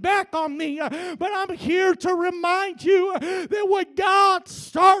turned his back on me. But I'm here to remind you that what God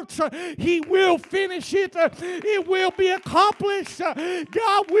starts, he will finish it. It will be accomplished.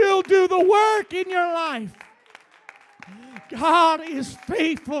 God will do the work in your life. God is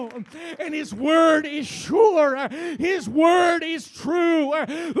faithful and His word is sure. His word is true.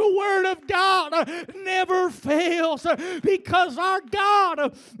 The word of God never fails because our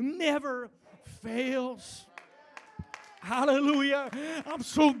God never fails. Hallelujah. I'm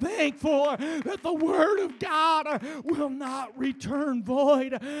so thankful that the word of God will not return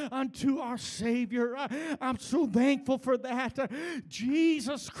void unto our Savior. I'm so thankful for that.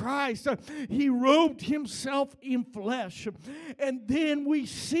 Jesus Christ, He robed Himself in flesh. And then we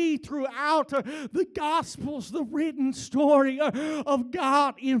see throughout the Gospels the written story of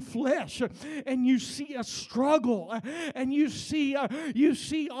God in flesh. And you see a struggle. And you see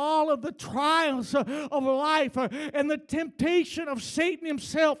all of the trials of life and the temptation of Satan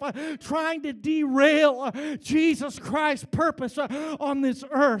himself trying to derail Jesus Christ's purpose on this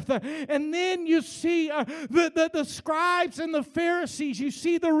earth. And then you see the scribes and the Pharisees. You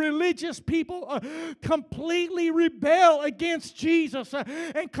see the religious people completely rebel against Jesus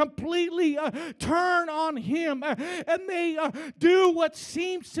and completely turn on Him. And they do what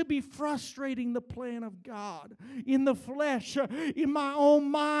seems to be frustrating the plan of God. In the flesh, in my own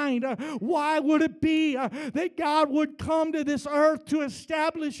mind, why would it be that God would come to this earth to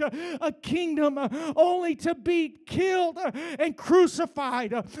establish a kingdom only to be killed and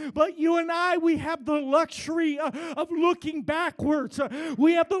crucified? But you and I, we have the luxury of looking backwards.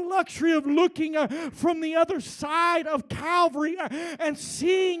 We have the luxury of looking from the other side of Calvary and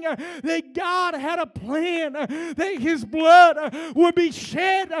seeing that God had a plan, that His blood would be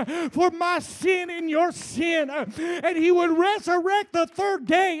shed for my sin and your sin, and He would resurrect the third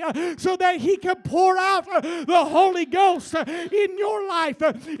day so that He could pour out the Holy Ghost in your life,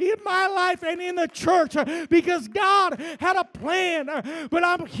 in my life, and in the church, because God had a plan. But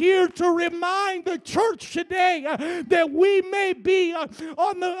I'm here to remind the church today that we may be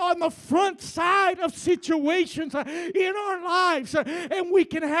on the front side of situations in our lives, and we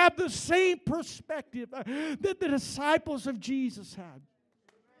can have the same perspective that the disciples of Jesus had.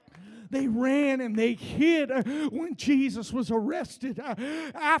 They ran and they hid when Jesus was arrested.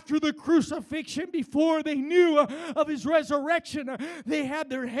 After the crucifixion, before they knew of His resurrection, they had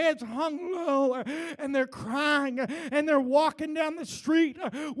their heads hung low and they're crying and they're walking down the street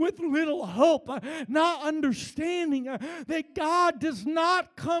with little hope, not understanding that God does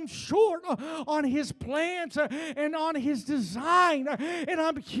not come short on His plans and on His design. And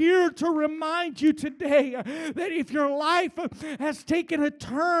I'm here to remind you today that if your life has taken a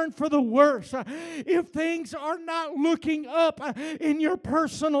turn for the worse, if things are not looking up in your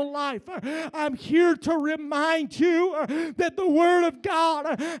personal life, I'm here to remind you that the Word of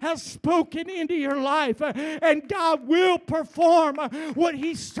God has spoken into your life, and God will perform what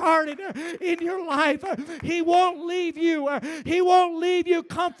He started in your life. He won't leave you. He won't leave you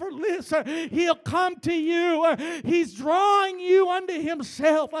comfortless. He'll come to you. He's drawing you unto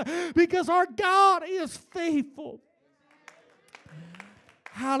Himself because our God is faithful.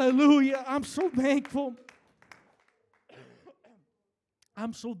 Hallelujah. I'm so thankful.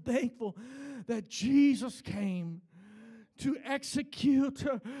 I'm so thankful that Jesus came to execute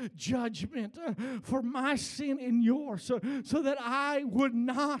judgment for my sin and yours, so that I would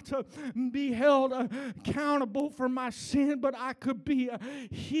not be held accountable for my sin, but I could be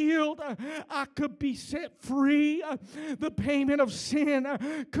healed. I could be set free. The payment of sin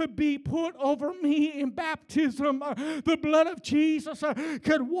could be put over me in baptism. The blood of Jesus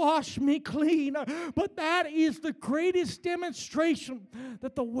could wash me clean. But that is the greatest demonstration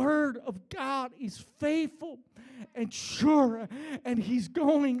that the Word of God is faithful and sure, and He's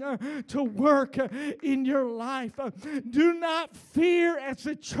going to work in your life. Do not fear as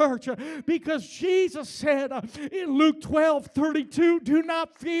a church, because Jesus said in Luke 12:32, do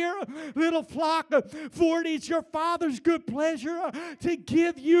not fear, little flock, for it is your Father's good pleasure to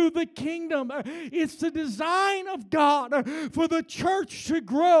give you the kingdom. It's the design of God for the church to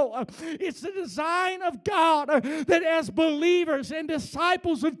grow. It's the design of God that as believers and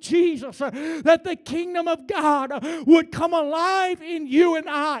disciples of Jesus, that the kingdom of God would come alive in you and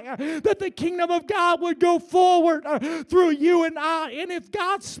I, that the kingdom of God would go forward through you and I. And if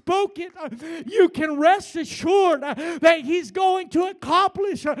God spoke it, you can rest assured that He's going to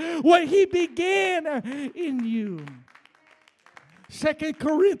accomplish what He began in you. 2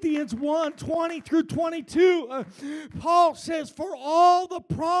 Corinthians 1:20 through 22, Paul says, for all the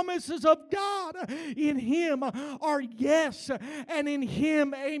promises of God in Him are yes, and in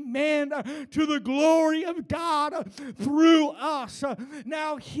Him amen, to the glory of God through us.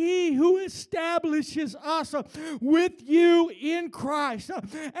 Now He who establishes us with you in Christ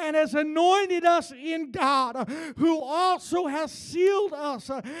and has anointed us in God, who also has sealed us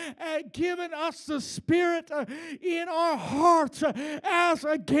and given us the Spirit in our hearts as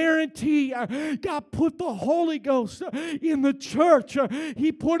a guarantee. God put the Holy Ghost in the church.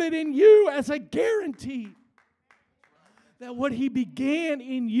 He put it in you as a guarantee that what He began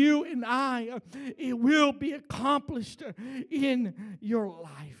in you and I, it will be accomplished in your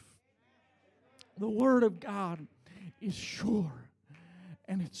life. The Word of God is sure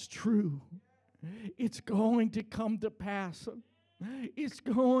and it's true. It's going to come to pass. It's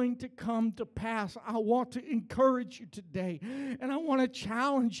going to come to pass. I want to encourage you today, and I want to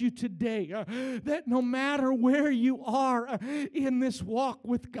challenge you today that no matter where you are in this walk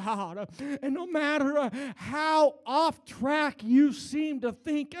with God, and no matter how off track you seem to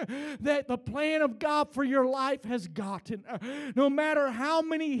think that the plan of God for your life has gotten, no matter how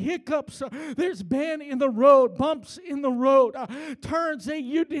many hiccups there's been in the road, bumps in the road, turns that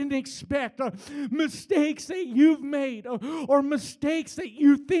you didn't expect, mistakes that you've made, or mistakes that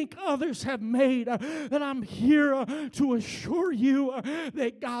you think others have made, that I'm here to assure you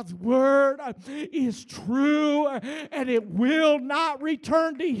that God's Word is true and it will not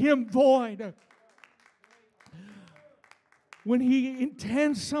return to Him void. When He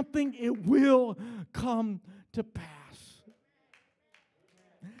intends something, it will come to pass.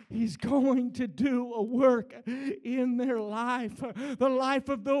 He's going to do a work in their life, the life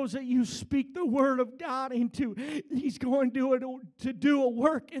of those that you speak the Word of God into. He's going to do a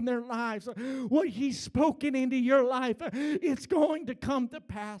work in their lives. What He's spoken into your life, it's going to come to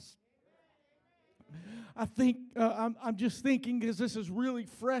pass. I think, I'm just thinking, because this is really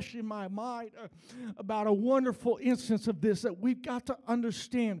fresh in my mind, about a wonderful instance of this, that we've got to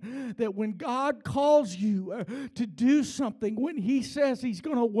understand that when God calls you to do something, when He says He's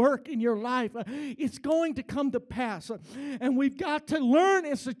going to work in your life, it's going to come to pass. And we've got to learn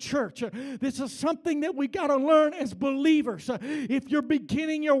as a church. This is something that we've got to learn as believers. If you're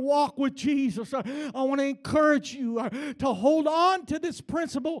beginning your walk with Jesus, I want to encourage you to hold on to this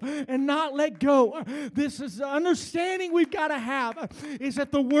principle and not let go. This is the understanding we've got to have, is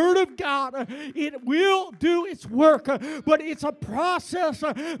that the Word of God, it will do its work, but it's a process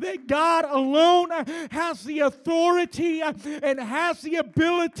that God alone has the authority and has the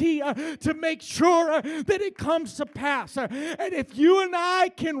ability to make sure that it comes to pass. And if you and I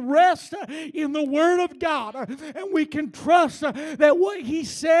can rest in the Word of God, and we can trust that what He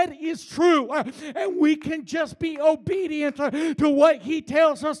said is true, and we can just be obedient to what He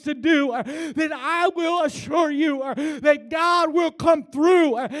tells us to do, then I will assure you that God will come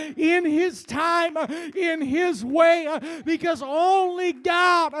through in His time, in His way, because only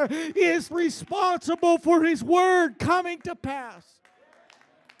God is responsible for His Word coming to pass.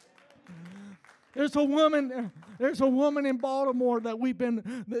 There's a woman in Baltimore that we've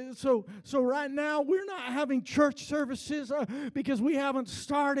been, so right now we're not having church services because we haven't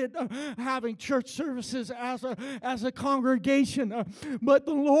started having church services as a congregation. But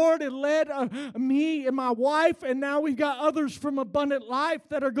the Lord had led me and my wife, and now we've got others from Abundant Life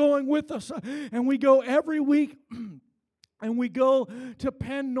that are going with us. And we go every week. And we go to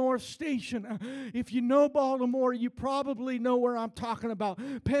Penn North Station. If you know Baltimore, you probably know where I'm talking about.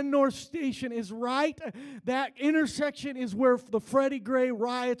 Penn North Station is right. That intersection is where the Freddie Gray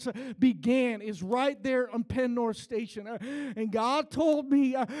riots began, is right there on Penn North Station. And God told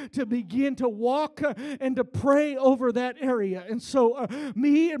me to begin to walk and to pray over that area. And so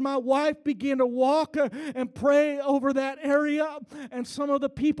me and my wife began to walk and pray over that area. And some of the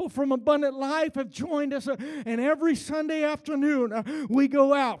people from Abundant Life have joined us. And every Sunday afternoon, we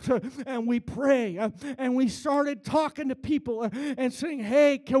go out and we pray. And we started talking to people and saying,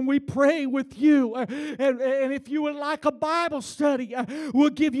 hey, can we pray with you? And if you would like a Bible study, we'll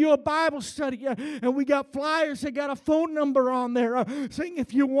give you a Bible study. And we got flyers that got a phone number on there saying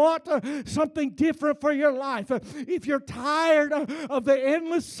if you want something different for your life, if you're tired of the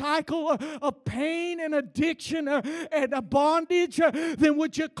endless cycle of pain and addiction and bondage, then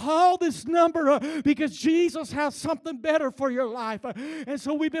would you call this number because Jesus has something better better for your life. And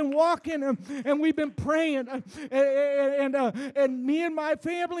so we've been walking and we've been praying. And me and my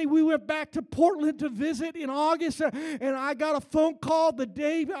family, we went back to Portland to visit in August. And I got a phone call the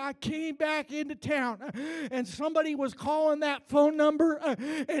day I came back into town. And somebody was calling that phone number.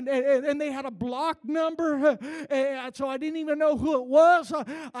 And they had a blocked number. So I didn't even know who it was.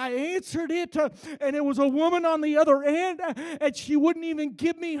 I answered it. And it was a woman on the other end. And she wouldn't even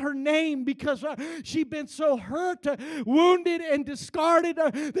give me her name because she'd been so hurt, wounded, and discarded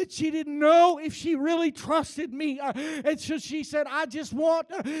that she didn't know if she really trusted me. And so she said, I just want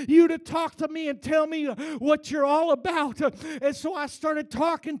you to talk to me and tell me what you're all about. And so I started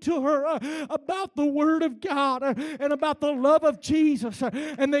talking to her about the Word of God and about the love of Jesus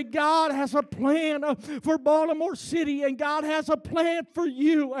and that God has a plan for Baltimore City and God has a plan for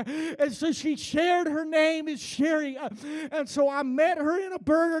you. And so she shared her name is Sherry. And so I met her in a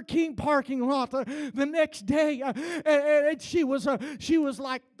Burger King parking lot the next day. And she was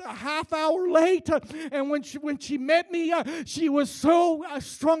like a half hour late. And when she met me, she was so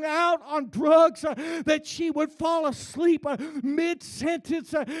strung out on drugs that she would fall asleep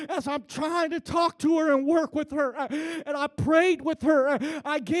mid-sentence as I'm trying to talk to her and work with her. And I prayed with her.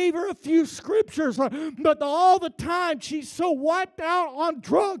 I gave her a few scriptures. But all the time, she's so wiped out on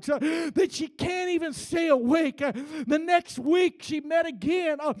drugs that she can't even stay awake. The next week, she met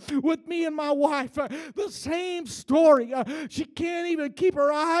again with me and my wife. The same story. She can't even keep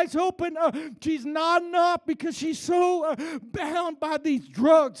her eyes open. She's nodding up because she's so bound by these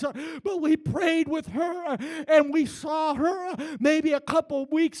drugs. But we prayed with her and we saw her maybe a couple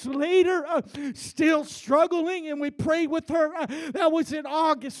weeks later still struggling, and we prayed with her. That was in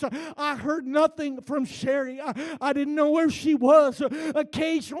August. I heard nothing from Sherry. I didn't know where she was.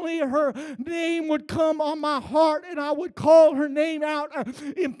 Occasionally her name would come on my heart and I would call her name out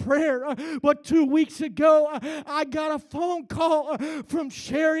in prayer. But 2 weeks ago I got a phone call from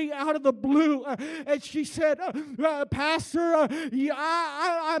Sherry out of the blue, and she said, Pastor,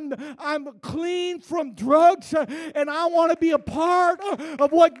 I'm clean from drugs and I want to be a part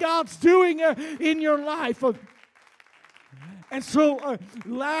of what God's doing in your life. And so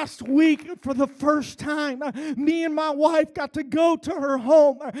last week, for the first time, me and my wife got to go to her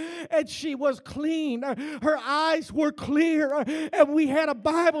home, and she was clean. Her eyes were clear, and we had a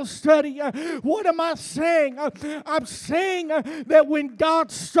Bible study. What am I saying? I'm saying that when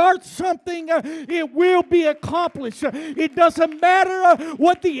God starts something, it will be accomplished. It doesn't matter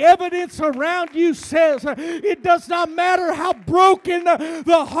what the evidence around you says. It does not matter how broken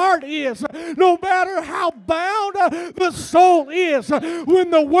the heart is. No matter how bound the soul is,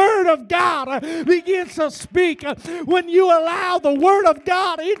 when the Word of God begins to speak, when you allow the Word of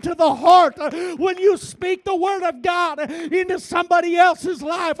God into the heart, when you speak the Word of God into somebody else's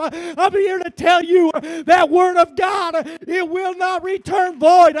life, I'm here to tell you that Word of God, it will not return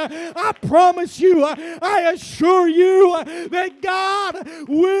void. I promise you, I assure you that God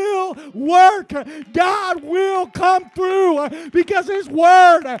will work. God will come through because His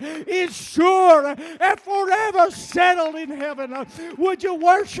Word is sure and forever settled in heaven. Would you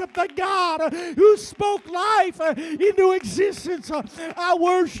worship the God who spoke life into existence? I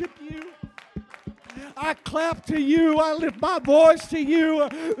worship you. I clap to you. I lift my voice to you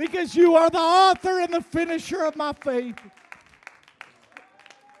because you are the author and the finisher of my faith.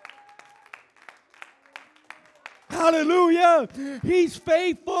 Hallelujah. He's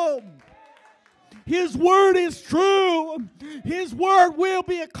faithful. His word is true. His word will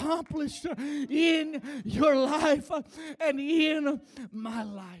be accomplished in your life and in my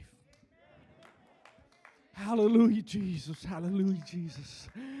life. Hallelujah, Jesus. Hallelujah, Jesus.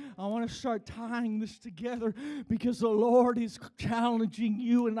 I want to start tying this together because the Lord is challenging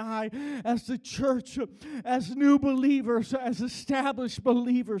you and I as the church, as new believers, as established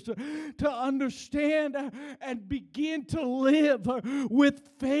believers, to understand and begin to live with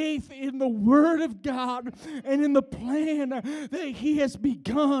faith in the Word of God and in the plan that He has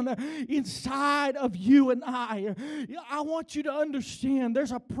begun inside of you and I. I want you to understand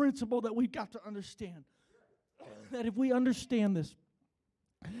there's a principle that we've got to understand. That if we understand this,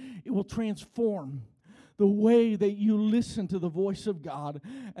 it will transform the way that you listen to the voice of God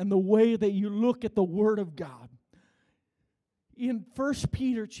and the way that you look at the Word of God. In 1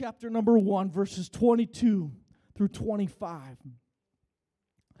 Peter chapter number 1, verses 22 through 25,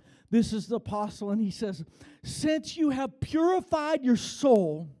 this is the apostle, and he says, since you have purified your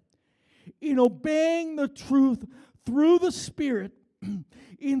soul in obeying the truth through the Spirit,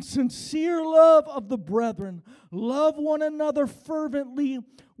 in sincere love of the brethren, love one another fervently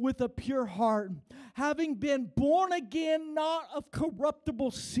with a pure heart, having been born again, not of corruptible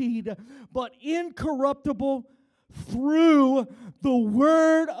seed, but incorruptible, through the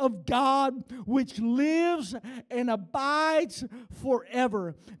word of God, which lives and abides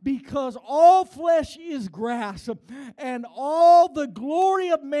forever. Because all flesh is grass, and all the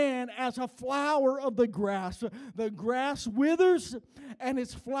glory of man as a flower of the grass. The grass withers, and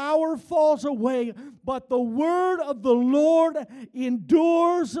its flower falls away, but the word of the Lord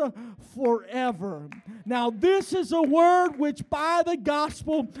endures forever. Now this is a word which by the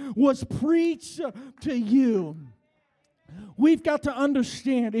gospel was preached to you. We've got to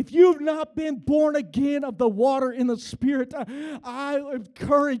understand, if you've not been born again of the water and the Spirit, I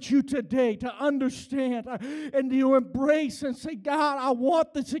encourage you today to understand and to embrace and say, God, I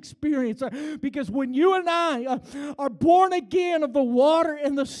want this experience. Because when you and I are born again of the water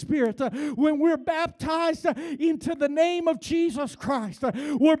and the Spirit, when we're baptized into the name of Jesus Christ,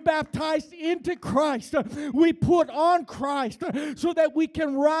 we're baptized into Christ. We put on Christ so that we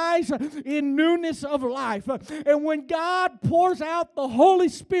can rise in newness of life. And when God pours out the Holy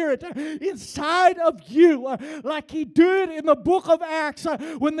Spirit inside of you, like He did in the book of Acts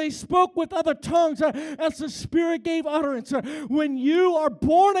when they spoke with other tongues as the Spirit gave utterance. When you are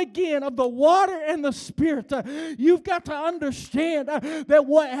born again of the water and the Spirit, you've got to understand that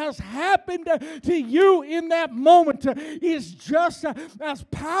what has happened to you in that moment is just as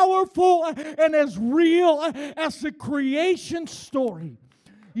powerful and as real as the creation story.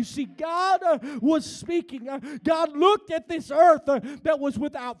 You see, God was speaking. God looked at this earth that was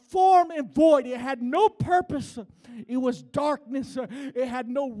without form and void. It had no purpose. It was darkness. It had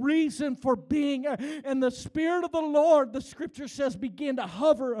no reason for being. And the Spirit of the Lord, the Scripture says, began to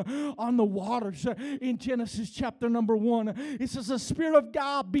hover on the waters. In Genesis chapter number 1, it says the Spirit of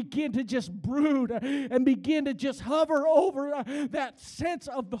God began to just brood and begin to just hover over that sense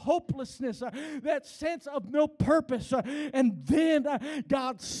of hopelessness, that sense of no purpose. And then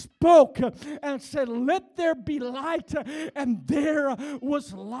God spoke and said, let there be light, and there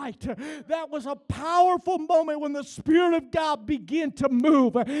was light. That was a powerful moment when the Spirit of God began to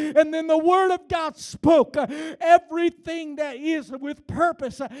move, and then the Word of God spoke. Everything that is with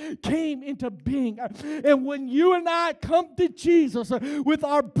purpose came into being. And when you and I come to Jesus with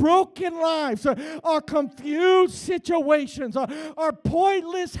our broken lives, our confused situations, our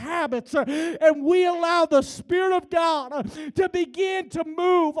pointless habits, and we allow the Spirit of God to begin to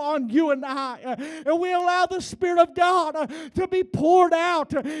move on you and I, and we allow the Spirit of God to be poured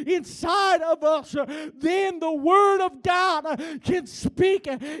out inside of us, then the Word of God can speak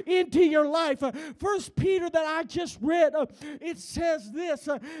into your life. First Peter that I just read, it says this,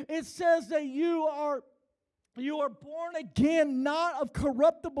 it says that you are born again, not of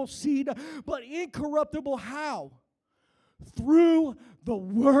corruptible seed, but incorruptible. How? Through the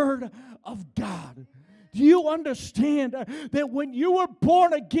Word of God. Do you understand that when you were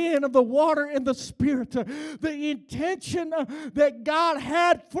born again of the water and the Spirit, the intention that God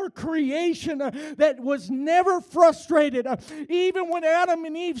had for creation that was never frustrated, even when Adam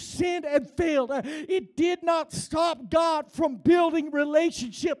and Eve sinned and failed, it did not stop God from building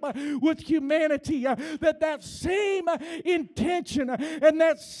relationship with humanity. That same intention and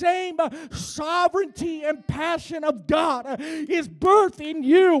that same sovereignty and passion of God is birthed in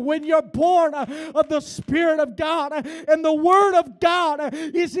you when you're born of the Spirit of God, and the Word of God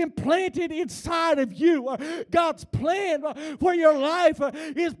is implanted inside of you. God's plan for your life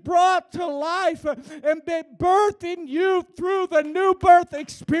is brought to life and been birthed in you through the new birth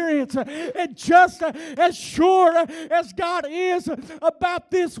experience. And just as sure as God is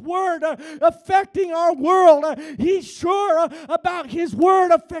about this Word affecting our world, He's sure about His Word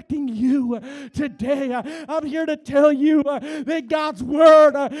affecting you today. I'm here to tell you that God's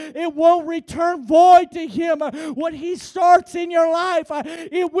Word, it won't return void to Him. What He starts in your life,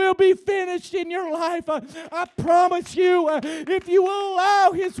 it will be finished in your life. I promise you, if you will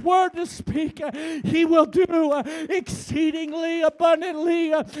allow His Word to speak, He will do exceedingly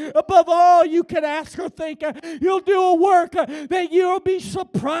abundantly above all you can ask or think. He'll do a work that you'll be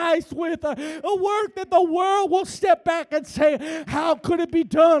surprised with, a work that the world will step back and say, how could it be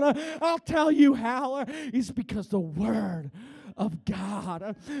done? I'll tell you how. It's because the Word of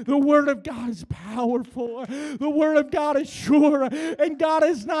God. The Word of God is powerful. The Word of God is sure. And God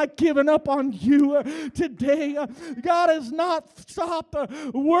has not given up on you today. God has not stopped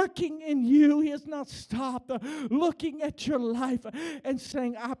working in you. He has not stopped looking at your life and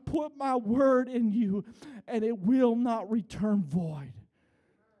saying, I put my Word in you and it will not return void.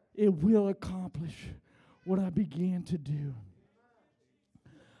 It will accomplish what I began to do.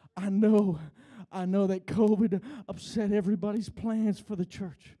 I know that COVID upset everybody's plans for the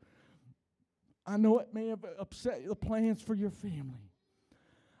church. I know it may have upset the plans for your family.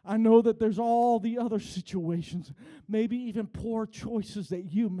 I know that there's all the other situations, maybe even poor choices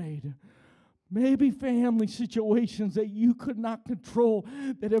that you made. Maybe family situations that you could not control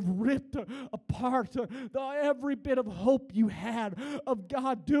that have ripped apart every bit of hope you had of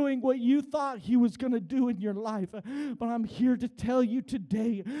God doing what you thought He was going to do in your life. But I'm here to tell you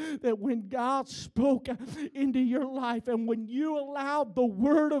today that when God spoke into your life and when you allowed the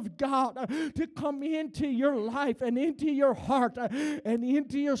Word of God to come into your life and into your heart and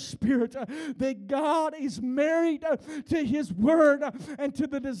into your spirit, that God is married to His Word and to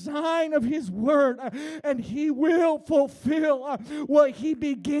the design of His Word, and He will fulfill what He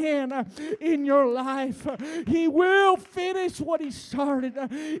began in your life. He will finish what He started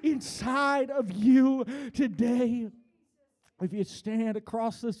inside of you today. If you stand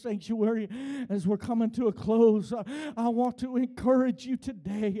across the sanctuary as we're coming to a close, I want to encourage you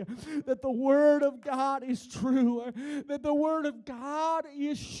today that the Word of God is true, that the Word of God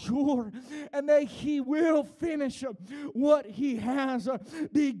is sure, and that He will finish what He has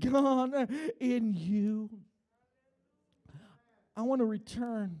begun in you. I want to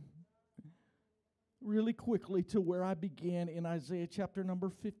return really quickly to where I began in Isaiah chapter number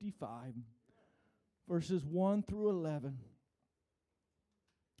 55, verses 1 through 11.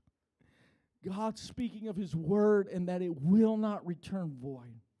 God speaking of His Word and that it will not return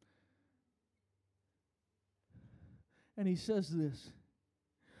void. And He says this,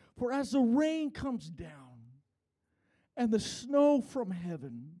 "For as the rain comes down and the snow from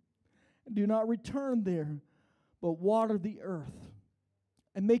heaven, and do not return there, but water the earth,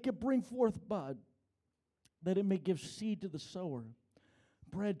 and make it bring forth bud, that it may give seed to the sower,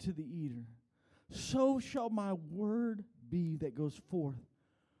 bread to the eater, so shall my word be that goes forth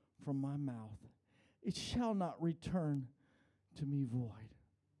from my mouth. It shall not return to me void."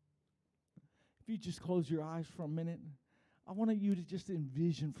 If you just close your eyes for a minute, I want you to just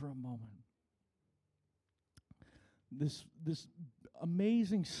envision for a moment this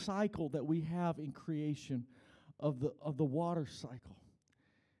amazing cycle that we have in creation of the water cycle.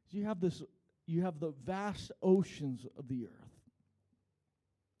 You have the vast oceans of the earth.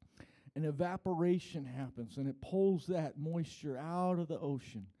 And evaporation happens, and it pulls that moisture out of the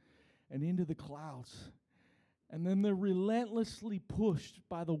ocean and into the clouds. And then they're relentlessly pushed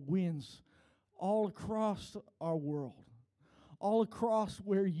by the winds all across our world, all across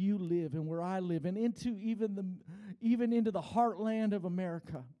where you live and where I live, and into even into the heartland of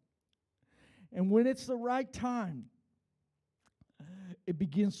America. And when it's the right time, it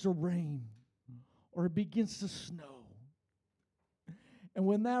begins to rain or it begins to snow. And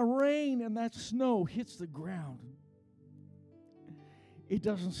when that rain and that snow hits the ground, it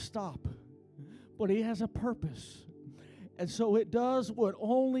doesn't stop, but it has a purpose. And so it does what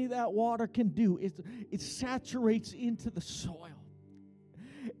only that water can do. It saturates into the soil.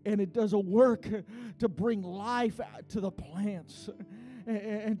 And it does a work to bring life to the plants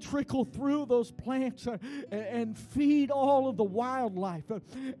and trickle through those plants and feed all of the wildlife.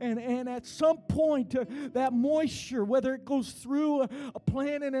 And at some point, that moisture, whether it goes through a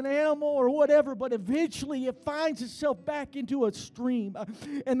plant and an animal or whatever, but eventually it finds itself back into a stream.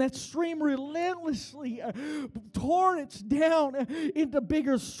 And that stream relentlessly torrents down into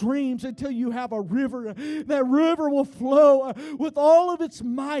bigger streams until you have a river. That river will flow with all of its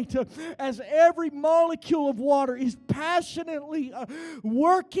might as every molecule of water is passionately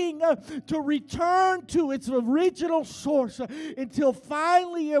working to return to its original source until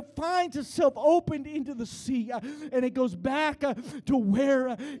finally it finds itself opened into the sea and it goes back to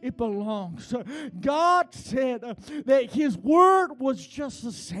where it belongs. God said that His word was just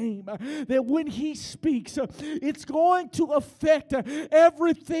the same, that when He speaks, it's going to affect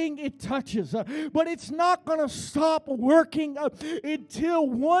everything it touches, but it's not going to stop working until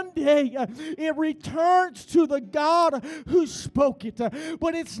one day it returns to the God who spoke it.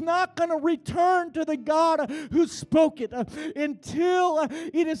 But it's not going to return to the God who spoke it until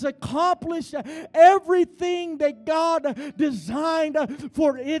it has accomplished everything that God designed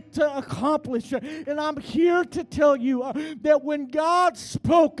for it to accomplish. And I'm here to tell you that when God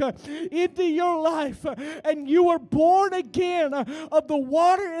spoke into your life and you were born again of the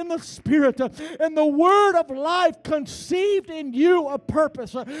water and the Spirit, and the word of life conceived in you a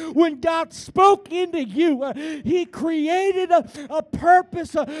purpose, when God spoke into you, He created a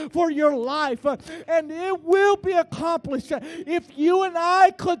purpose for your life. And it will be accomplished if you and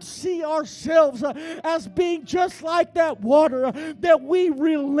I could see ourselves as being just like that water, that we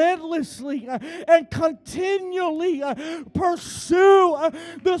relentlessly and continually pursue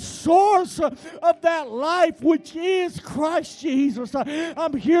the source of that life, which is Christ Jesus.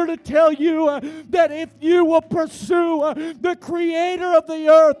 I'm here to tell you that if you will pursue the Creator of the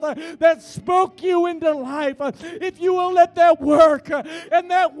earth that spoke you into life, if you will let that work and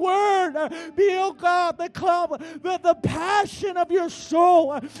that word be, oh God, the passion of your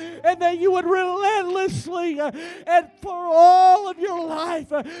soul, and that you would relentlessly and for all of your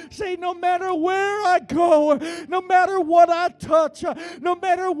life say, no matter where I go, no matter what I touch, no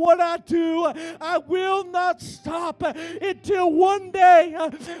matter what I do, I will not stop until one day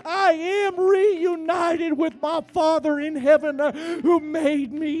I am reunited with my Father in heaven, who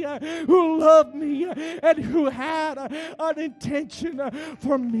made me, who loved me, and who had an intention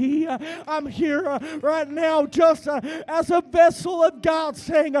for me. I'm here right now just as a vessel of God,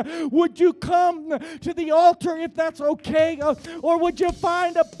 saying, would you come to the altar if that's okay, or would you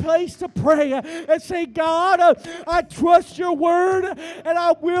find a place to pray and say, God, I trust your word, and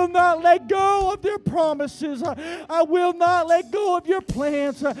I will not let go of your promises. I will not let go of your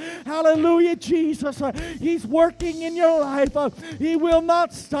plans. Hallelujah, Jesus. He's working in your life. He will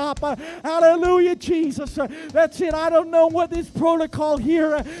not stop. Hallelujah, Jesus. That's it. I don't know what is protocol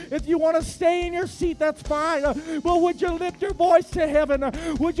here. If you want to stay in your seat, that's fine. But would you lift your voice to heaven?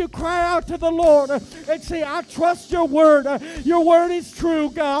 Would you cry out to the Lord and say, I trust your word. Your word is true,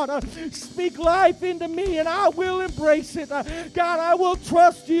 God. Speak life into me, and I will embrace it. God, I will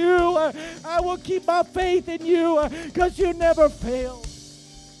trust you. I will keep my faith in you, because you never fail.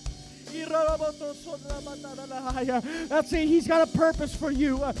 That's it. He's got a purpose for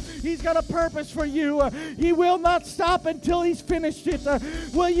you. He's got a purpose for you. He will not stop until he's finished it.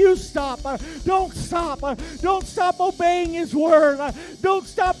 Will you stop? Don't stop. Don't stop obeying his word. Don't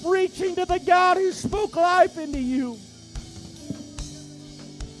stop reaching to the God who spoke life into you.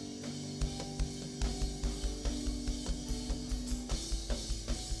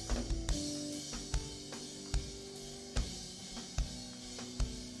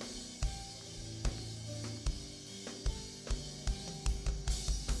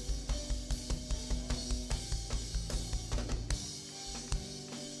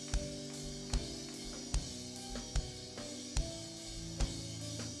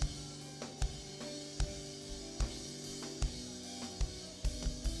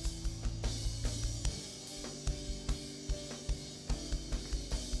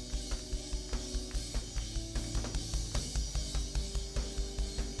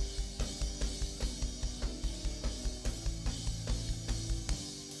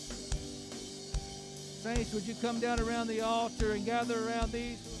 Saints, would you come down around the altar and gather around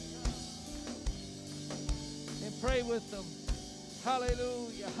these and pray with them?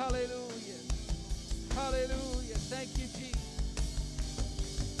 Hallelujah, hallelujah, hallelujah. Thank you, Jesus.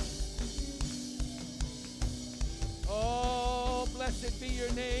 Oh, blessed be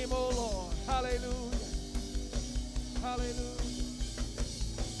your name, oh Lord. Hallelujah, hallelujah.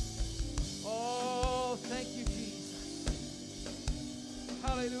 Oh, thank you, Jesus.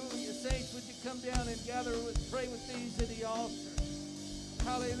 Hallelujah. Saints, would you come down and pray with these at the altar?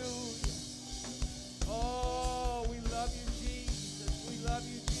 Hallelujah. Oh, we love you, Jesus. We love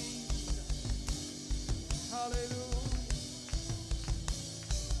you, Jesus. Hallelujah.